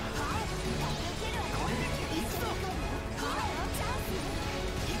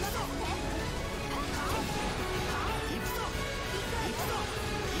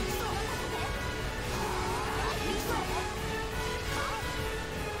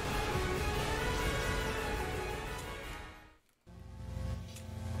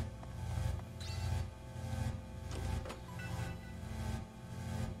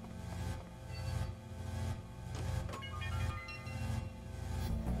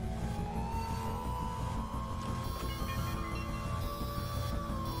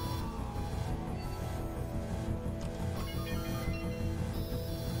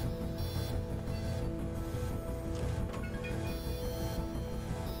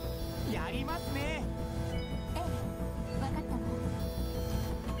 りますね。ええ、わかったわ。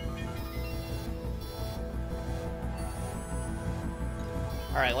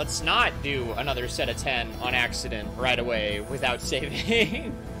Alright, let's not do another set of 10 on accident right away without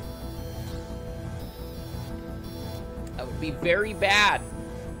saving. That would be very bad.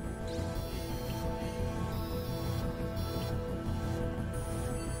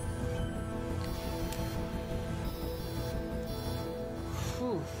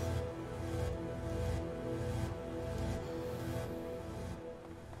 Whew.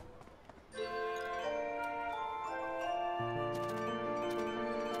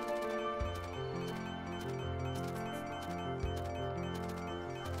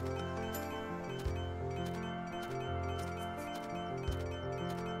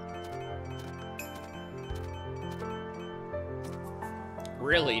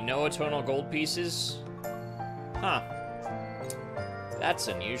 Really? No atonal gold pieces? Huh. That's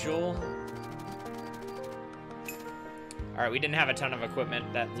unusual. Alright, we didn't have a ton of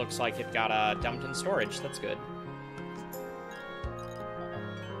equipment that looks like it got dumped in storage. That's good.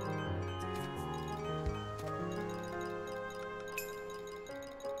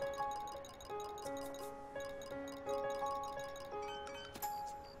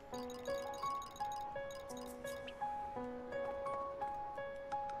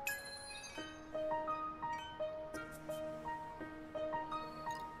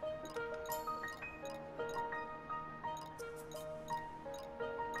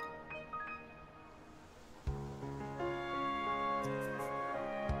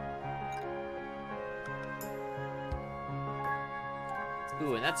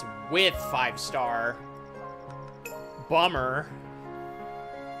 Ooh, and that's with 5-star. Bummer.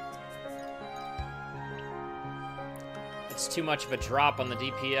 It's too much of a drop on the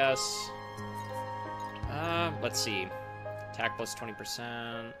DPS. Let's see. Attack plus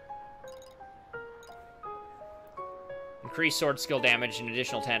 20%. Increase sword skill damage an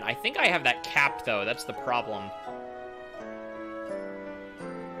additional 10. I think I have that capped, though. That's the problem.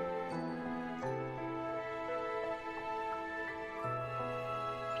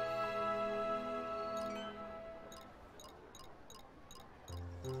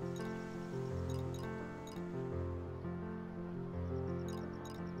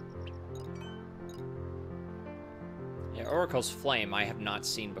 Oracle's Flame I have not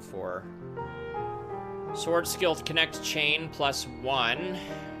seen before. Sword skill connect chain plus 1.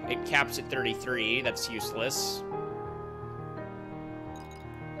 It caps at 33. That's useless.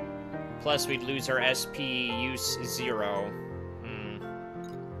 Plus we'd lose our SP use 0.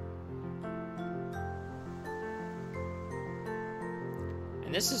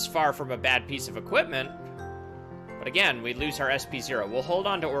 And this is far from a bad piece of equipment. But again, we'd lose our SP 0. We'll hold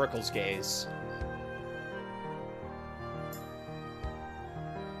on to Oracle's Gaze.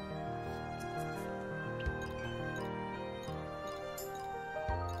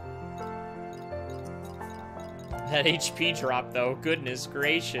 That HP drop, though, goodness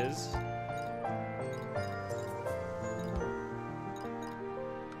gracious.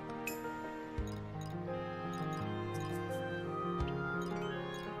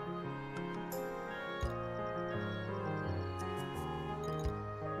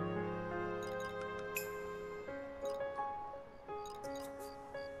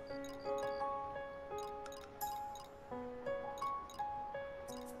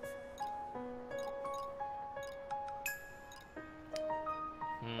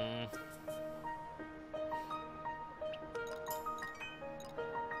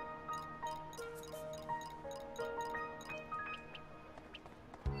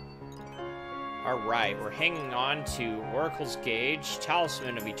 Alright, we're hanging on to Oracle's Gauge,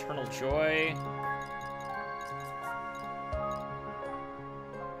 Talisman of Eternal Joy.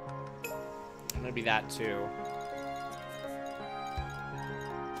 Maybe that too.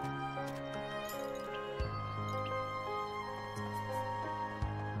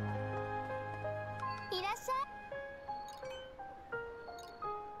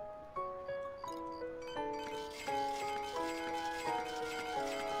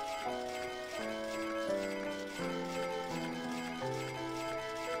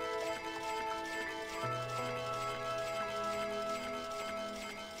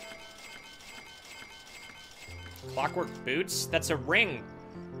 Clockwork boots? That's a ring.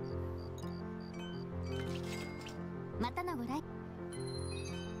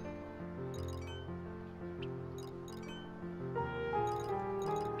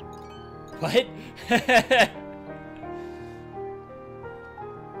 What?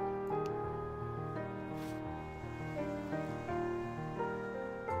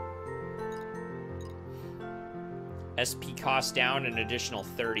 SP cost down an additional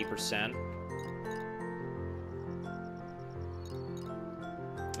 30%.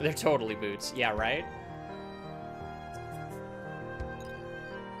 They're totally boots. Yeah, right?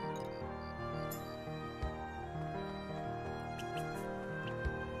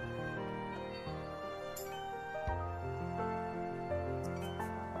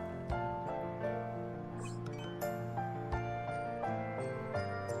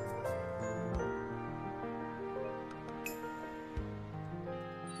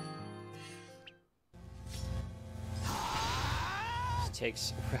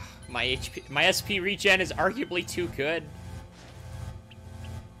 Takes my HP, my SP regen is arguably too good.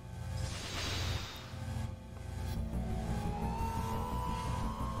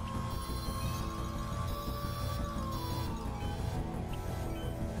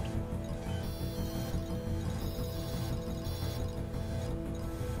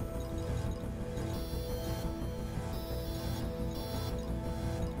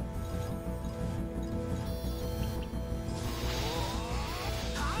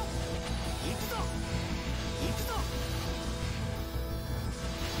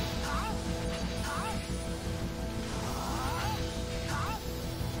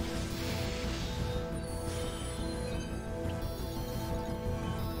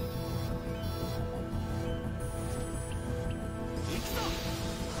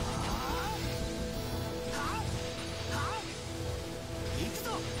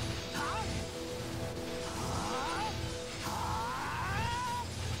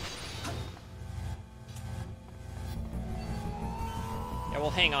 We'll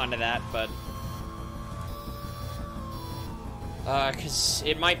hang on to that, but because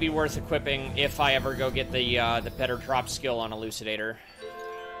it might be worth equipping if I ever go get the better drop skill on Elucidator.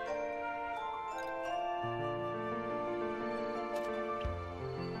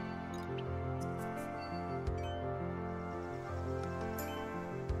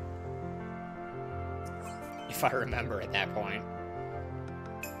 If I remember at that point.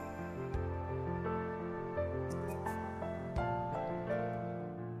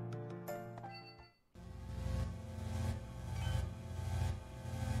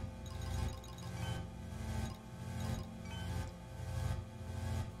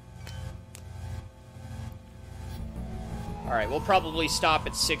 Alright, we'll probably stop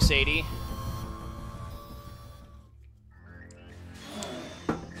at 680.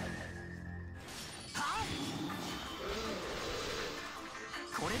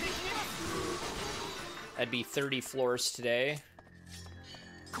 That'd be 30 floors today.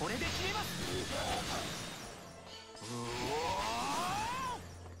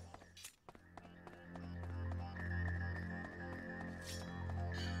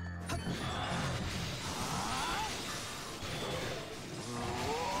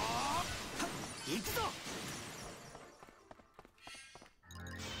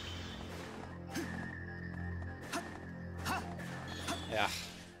 Yeah.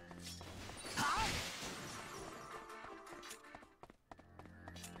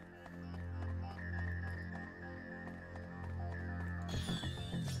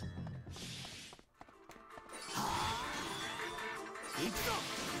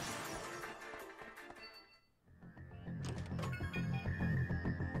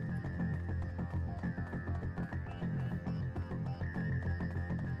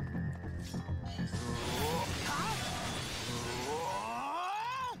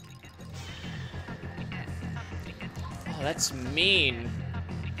 Oh, that's mean.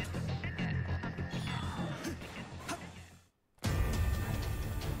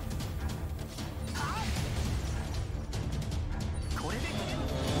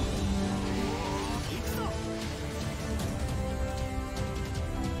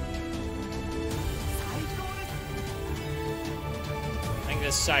 I think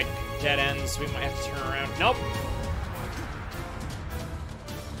this side dead ends. We might have to turn around. Nope.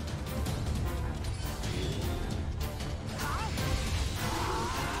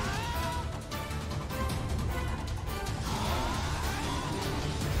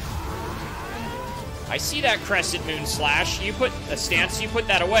 I see that Crescent Moon Slash. You put a stance, you put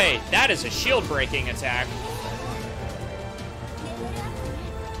that away. That is a shield breaking attack.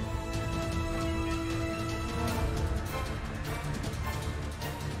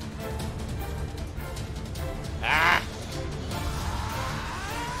 Ah!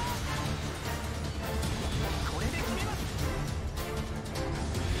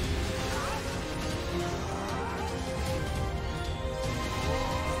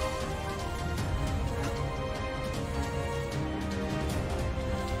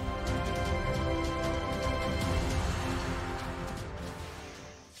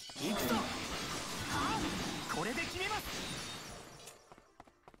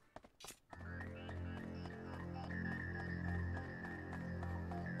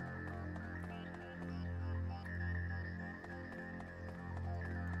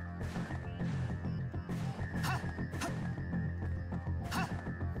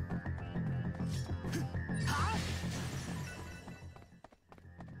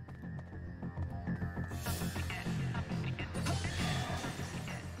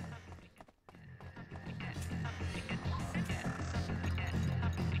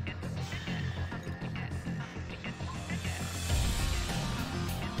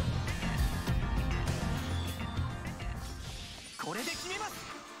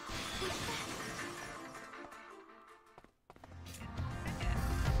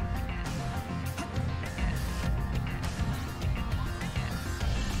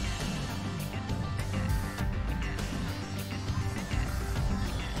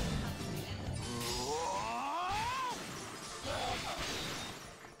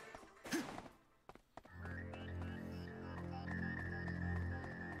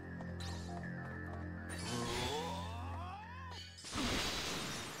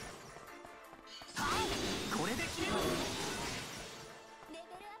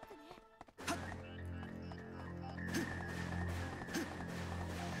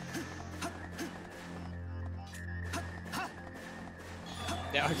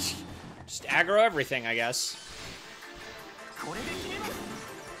 Yeah, just aggro everything, I guess.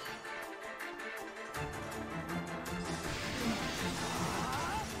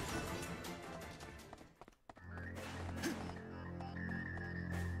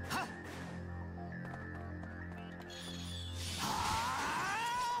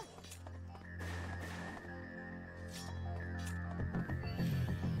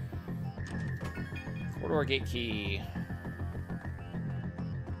 Corridor gate key.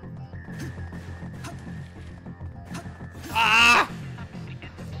 Ah!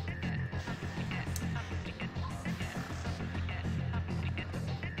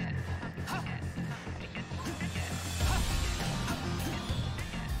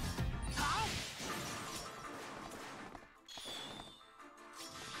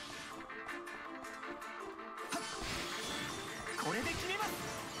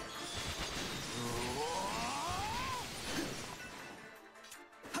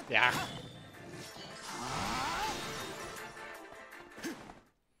 Yeah.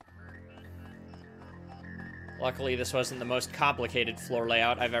 Luckily, this wasn't the most complicated floor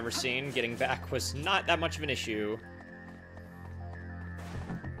layout I've ever seen. Getting back was not that much of an issue.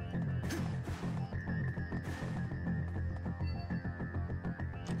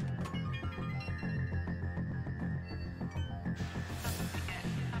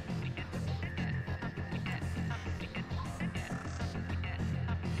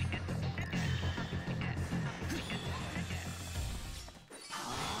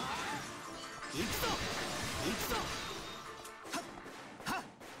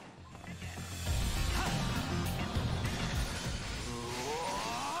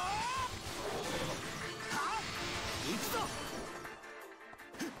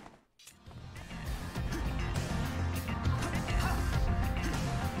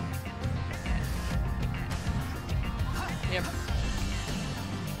 Yep.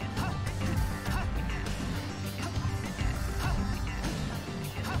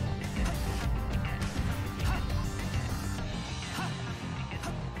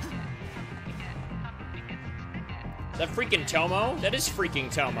 Is that freaking Tomo? That is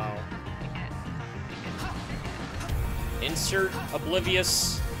freaking Tomo. Insert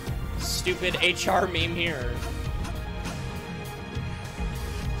oblivious, stupid HR meme here.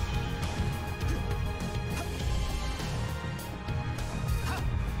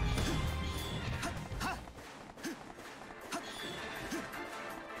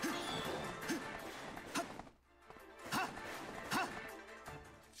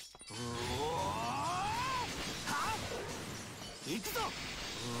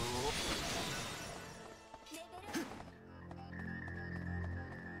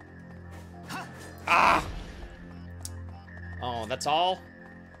 Ah! Oh, that's all?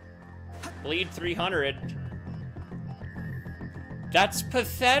 Bleed 300. That's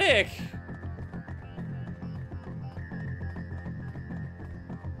pathetic!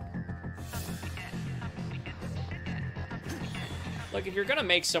 Look, if you're gonna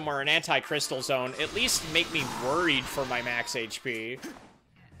make somewhere an anti-crystal zone, at least make me worried for my max HP.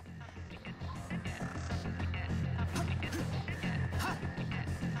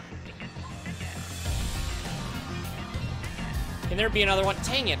 Can there be another one?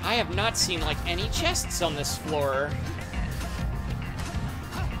 Dang it, I have not seen, like, any chests on this floor.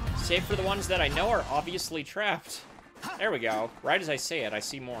 Save for the ones that I know are obviously trapped. There we go. Right as I say it, I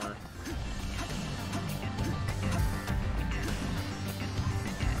see more.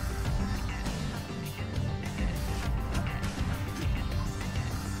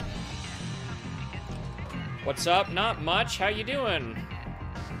 What's up? Not much. How you doing?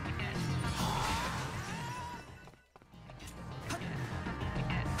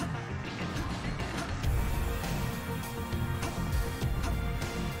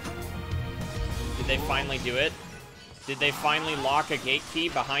 Did they finally do it? Did they finally lock a gate key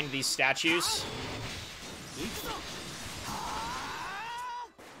behind these statues?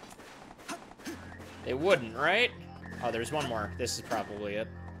 They wouldn't, right? Oh, there's one more. This is probably it.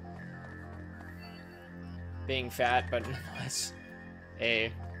 Being fat, but nonetheless.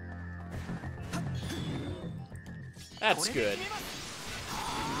 A. That's good.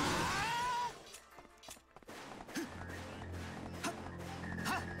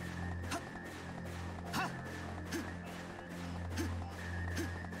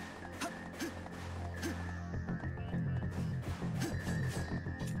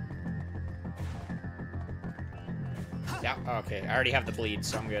 Yeah, okay. I already have the bleed,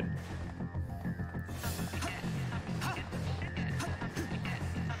 so I'm good.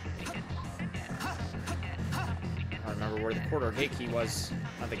 I don't remember where the corridor gate key was.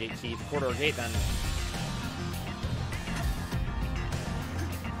 Not the gate key, the corridor gate then.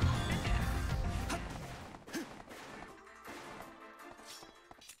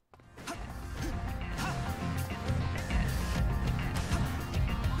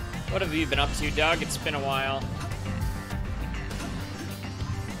 What have you been up to, Doug? It's been a while.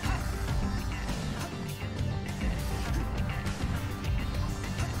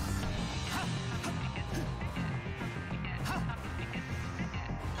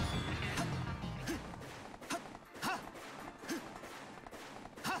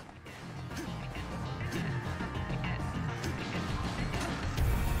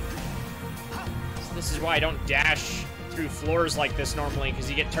 So this is why I don't dash through floors like this normally, because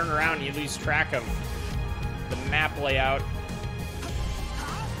you get turned around and you lose track of the map layout.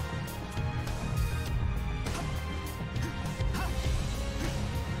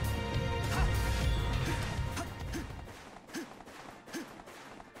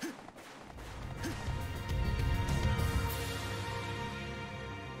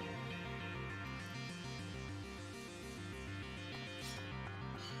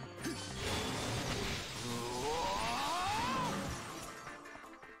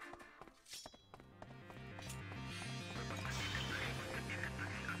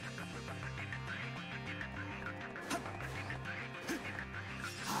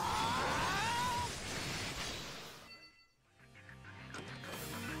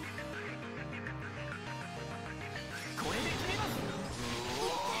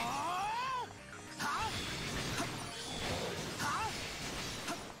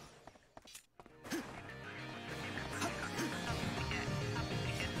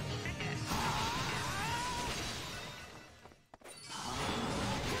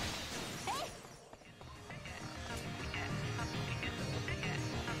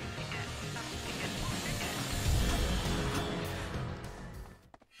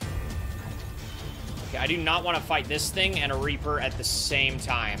 I do not want to fight this thing and a Reaper at the same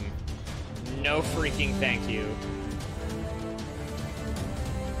time. No freaking thank you.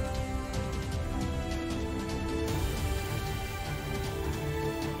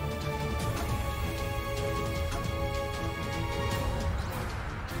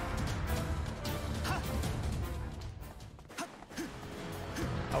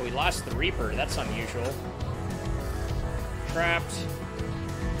 Oh, we lost the Reaper. That's unusual. Trapped.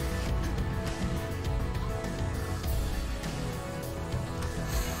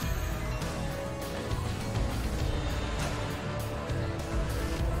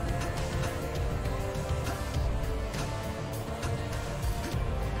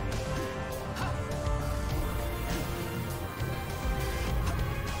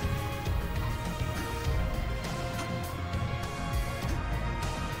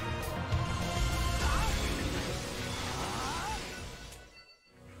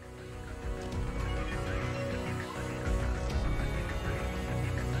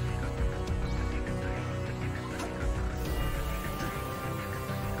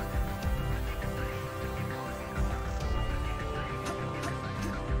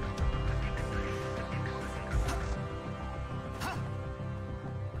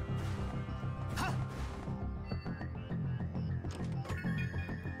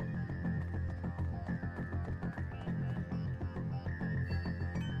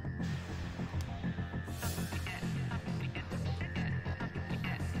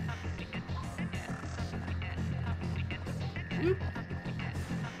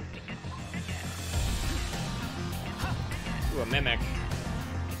 Ooh, a mimic.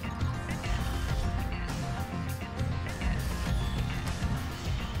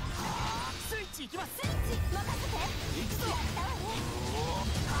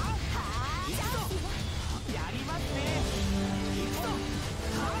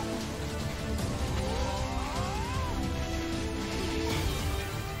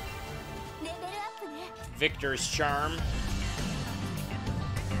 Victor's charm.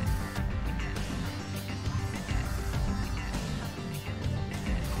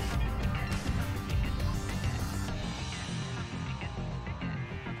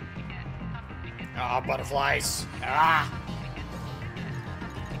 Ah, butterflies. Ah.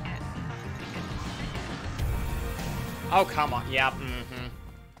 Oh, come on. Yeah, mm-hmm.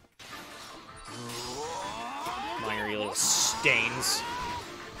 Come on, you little stains.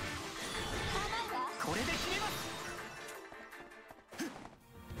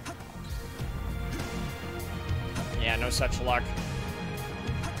 Yeah, no such luck.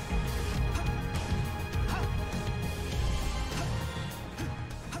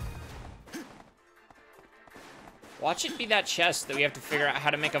 Watch it be that chest that we have to figure out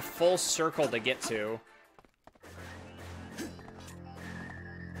how to make a full circle to get to.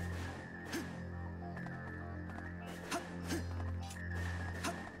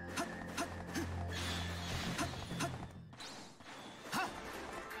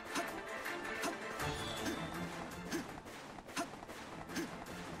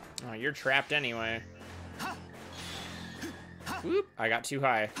 you're trapped anyway. Whoop, I got too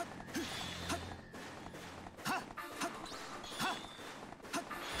high.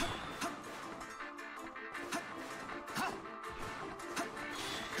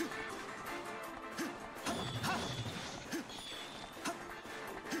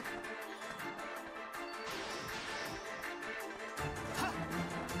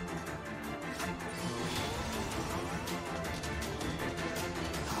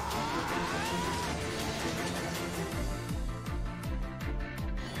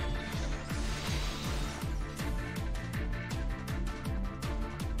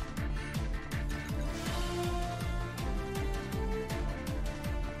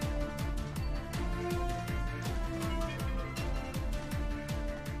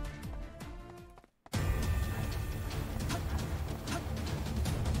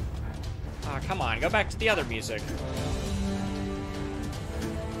 Aw, come on, go back to the other music.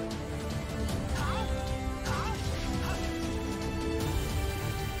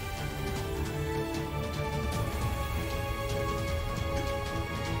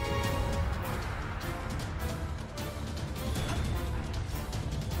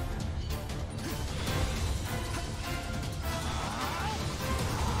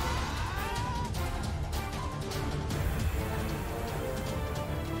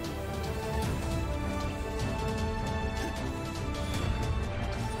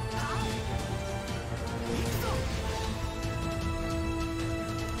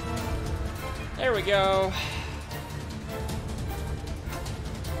 There we go.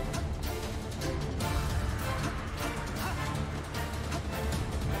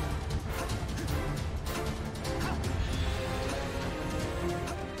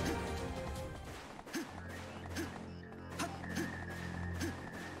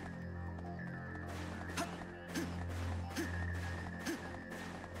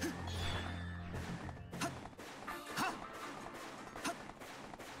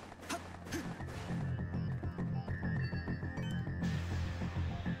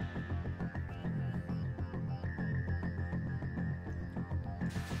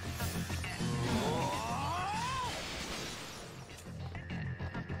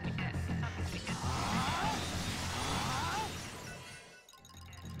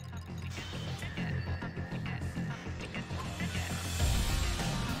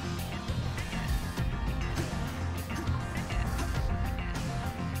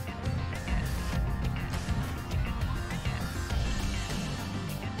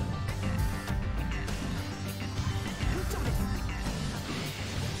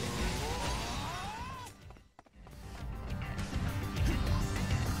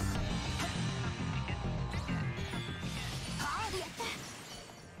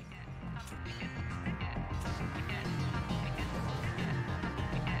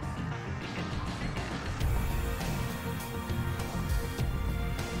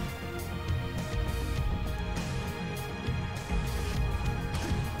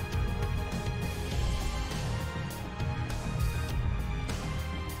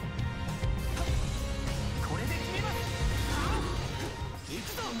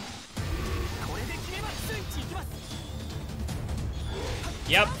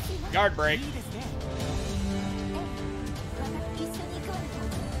 Yep, guard break.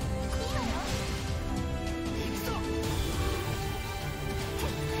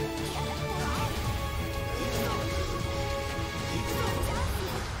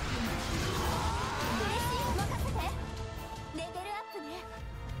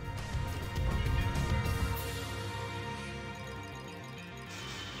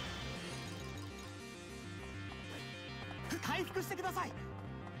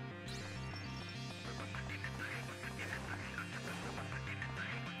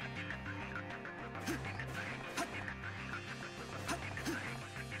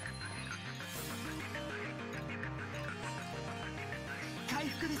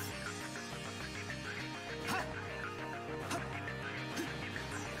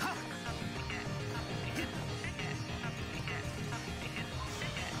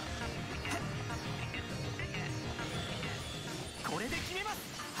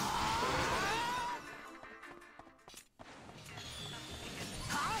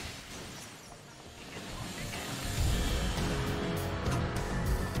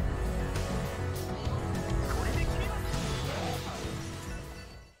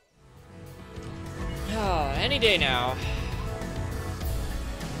 Any day now.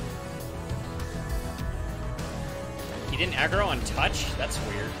 He didn't aggro on touch? That's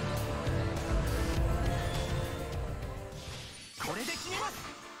weird.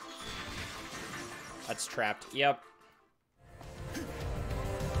 That's trapped. Yep.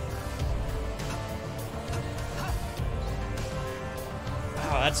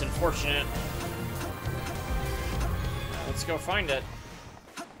 Oh, that's unfortunate. Let's go find it.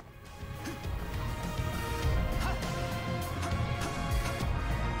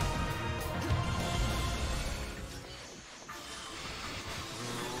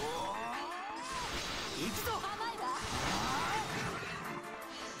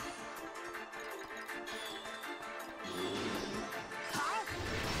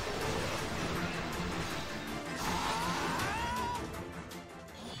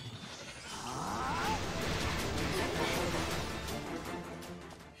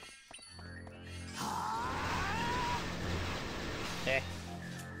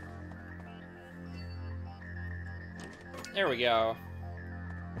 There we go.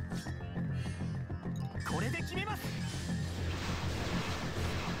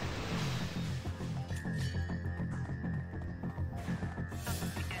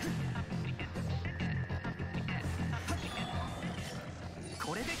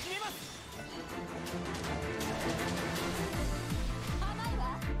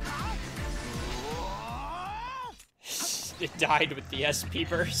 It died with the SP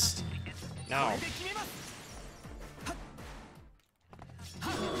burst. No.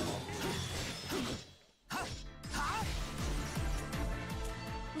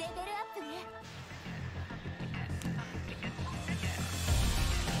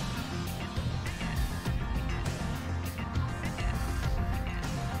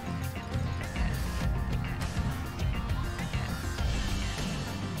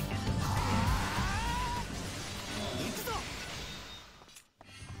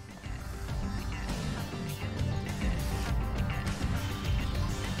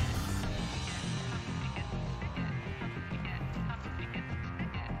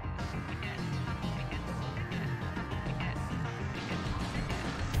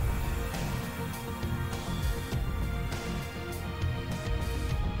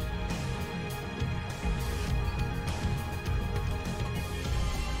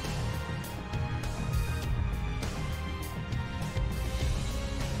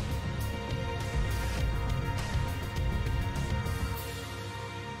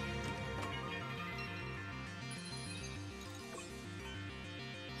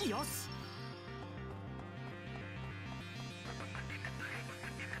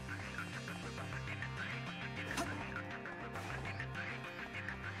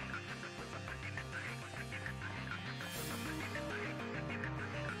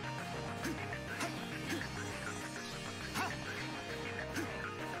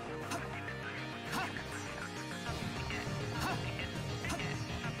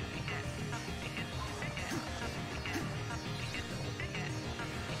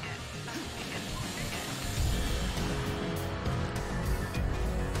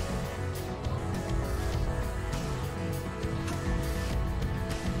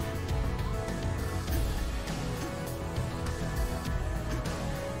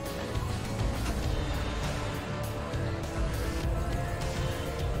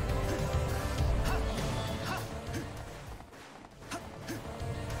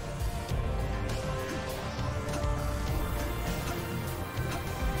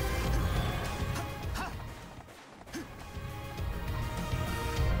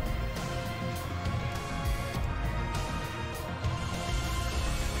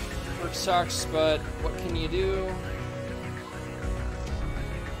 Sucks, but what can you do?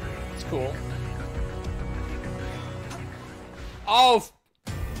 It's cool. Oh!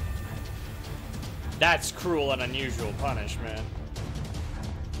 That's cruel and unusual punishment.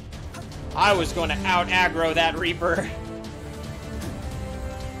 I was going to out-aggro that Reaper.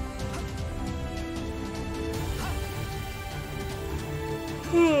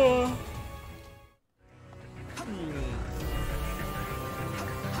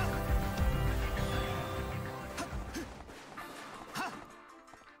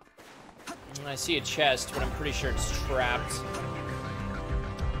 I see a chest, but I'm pretty sure it's trapped.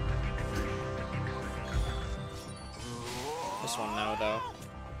 This one, no, though.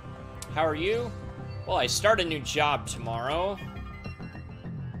 How are you? Well, I start a new job tomorrow.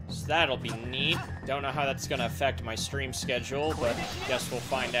 So that'll be neat. Don't know how that's gonna affect my stream schedule, but guess we'll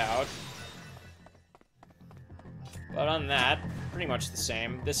find out. But on that, pretty much the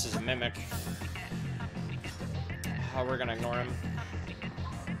same. This is a mimic. Oh, we're gonna ignore him.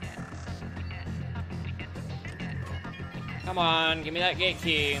 Come on, give me that gate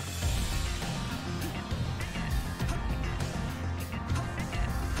key.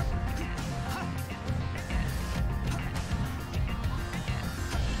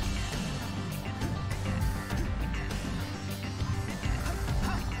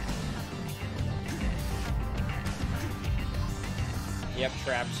 Yep,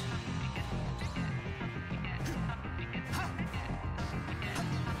 trapped.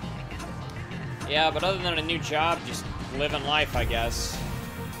 Yeah, but other than a new job, just living life, I guess.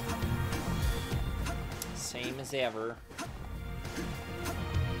 Same as ever.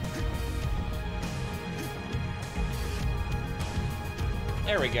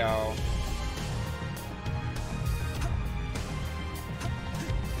 There we go.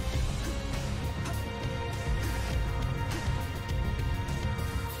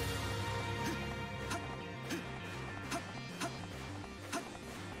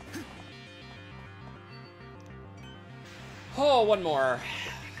 Oh, one more.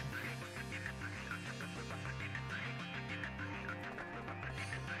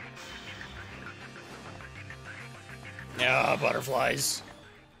 Yeah, butterflies.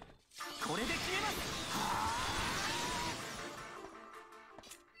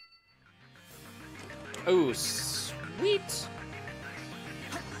 Oh, sweet.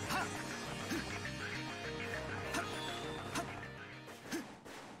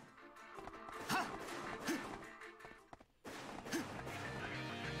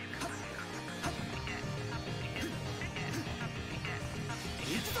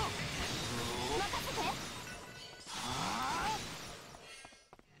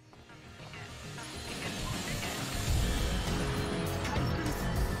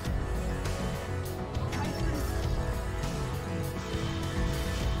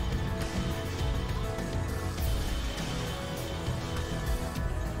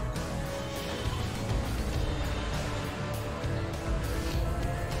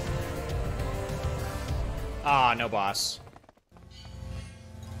 Ah, no boss.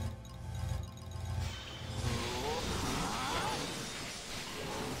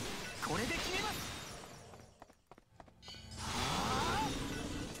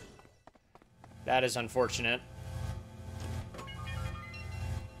 That is unfortunate.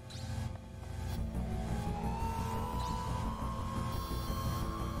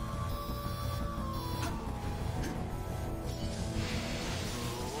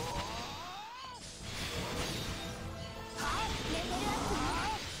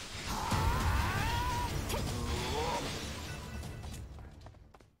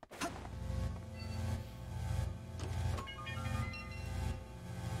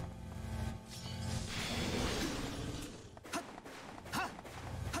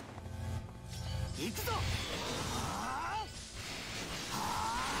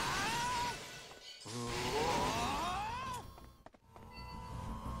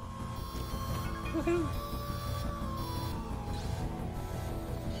 Woohoo!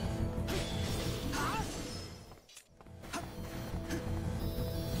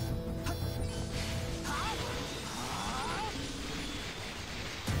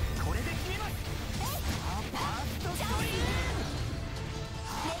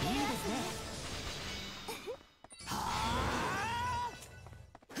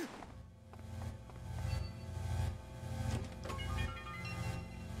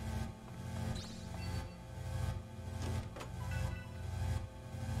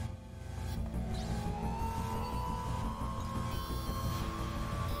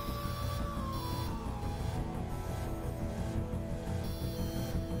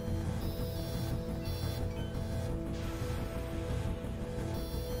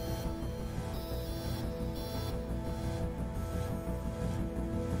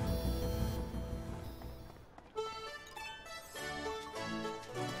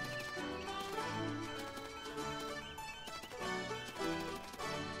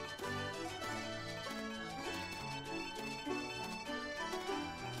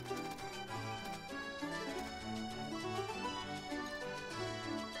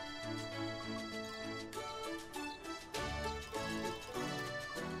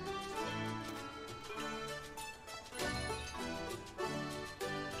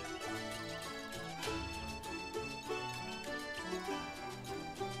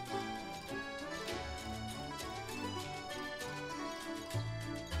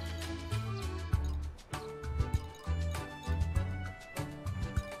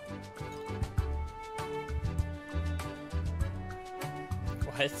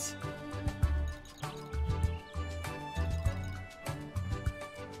 What?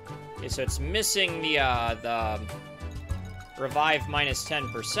 Okay, so it's missing the revive minus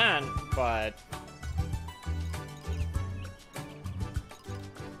 10%, but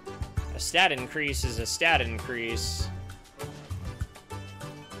a stat increase is a stat increase.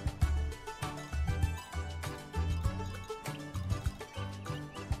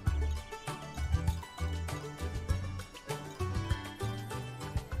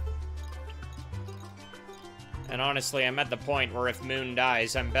 And honestly, I'm at the point where if Moon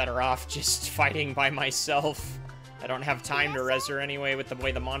dies, I'm better off just fighting by myself. I don't have time to res her anyway with the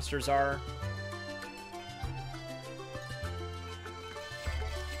way the monsters are.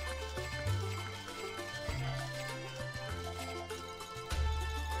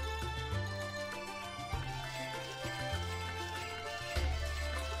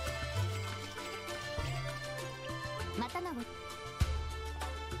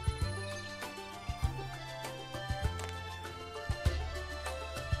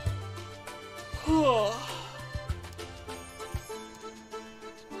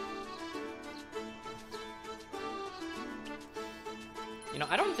 You know,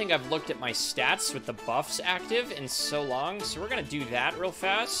 I don't think I've looked at my stats with the buffs active in so long, so we're gonna do that real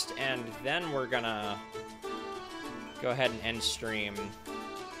fast, and then we're gonna go ahead and end stream.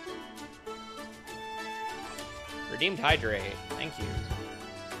 Redeemed Hydrate, thank you.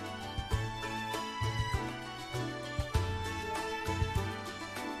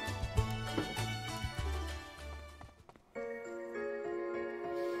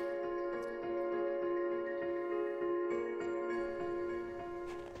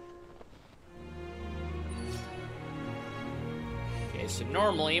 So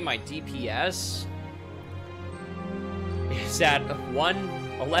normally my DPS is at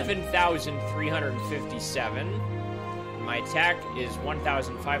 11,357. My attack is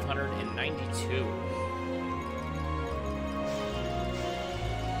 1,592.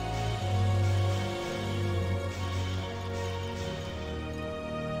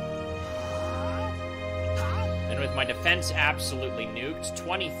 And with my defense absolutely nuked,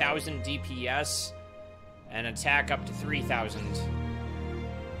 20,000 DPS and attack up to 3,000.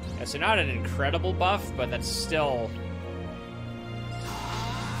 So not an incredible buff, but that's still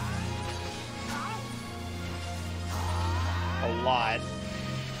a lot.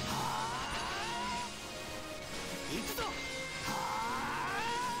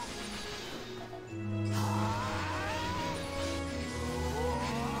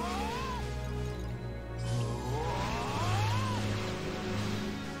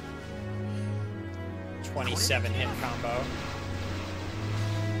 $27 hit combo.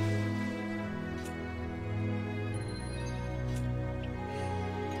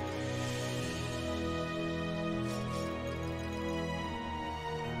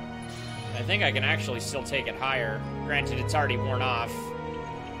 I think I can actually still take it higher. Granted, it's already worn off.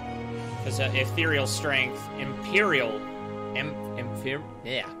 Because Ethereal Strength, Imperial...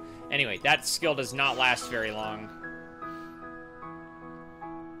 yeah. Anyway, that skill does not last very long.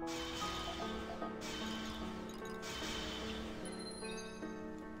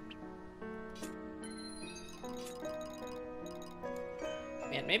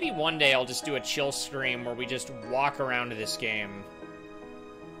 Man, maybe one day I'll just do a chill stream where we just walk around this game.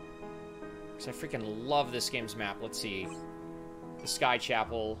 I freaking love this game's map. Let's see. The Sky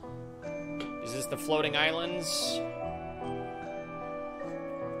Chapel. Is this the floating islands?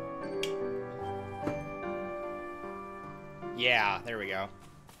 Yeah, there we go.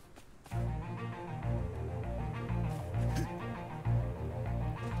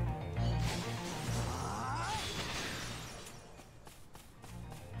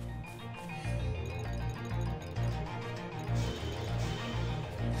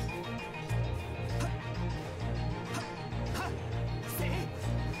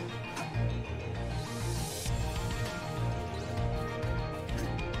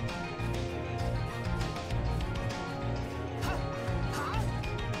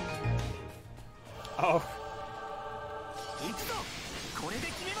 Oh.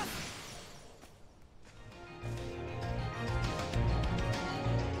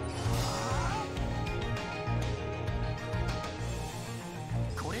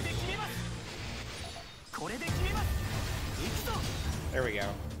 There we go.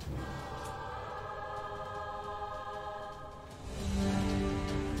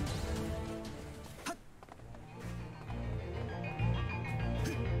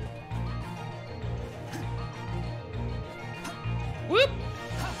 Whoop!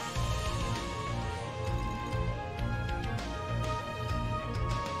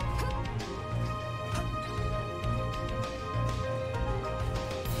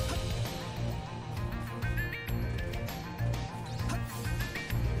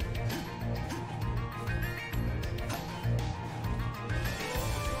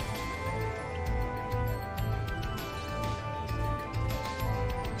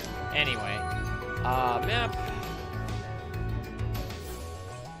 Anyway, map.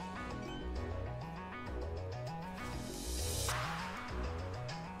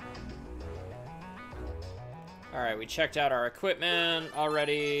 Alright, we checked out our equipment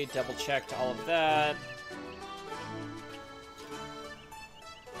already, double-checked all of that.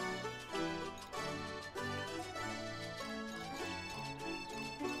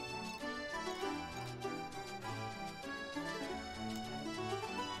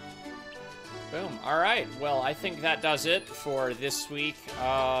 Boom. All right. Well, I think that does it for this week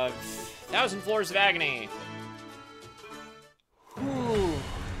of 1,000 Floors of Agony. Whew.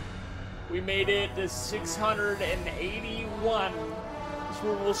 We made it to 681. That's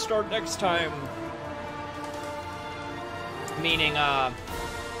where we'll start next time. Meaning,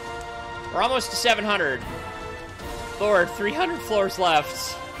 we're almost to 700. Lord, 300 floors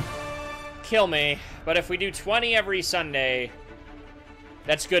left. Kill me. But if we do 20 every Sunday,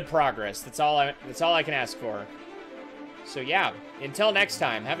 that's good progress. That's all I can ask for. So yeah, until next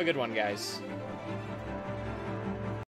time, have a good one, guys.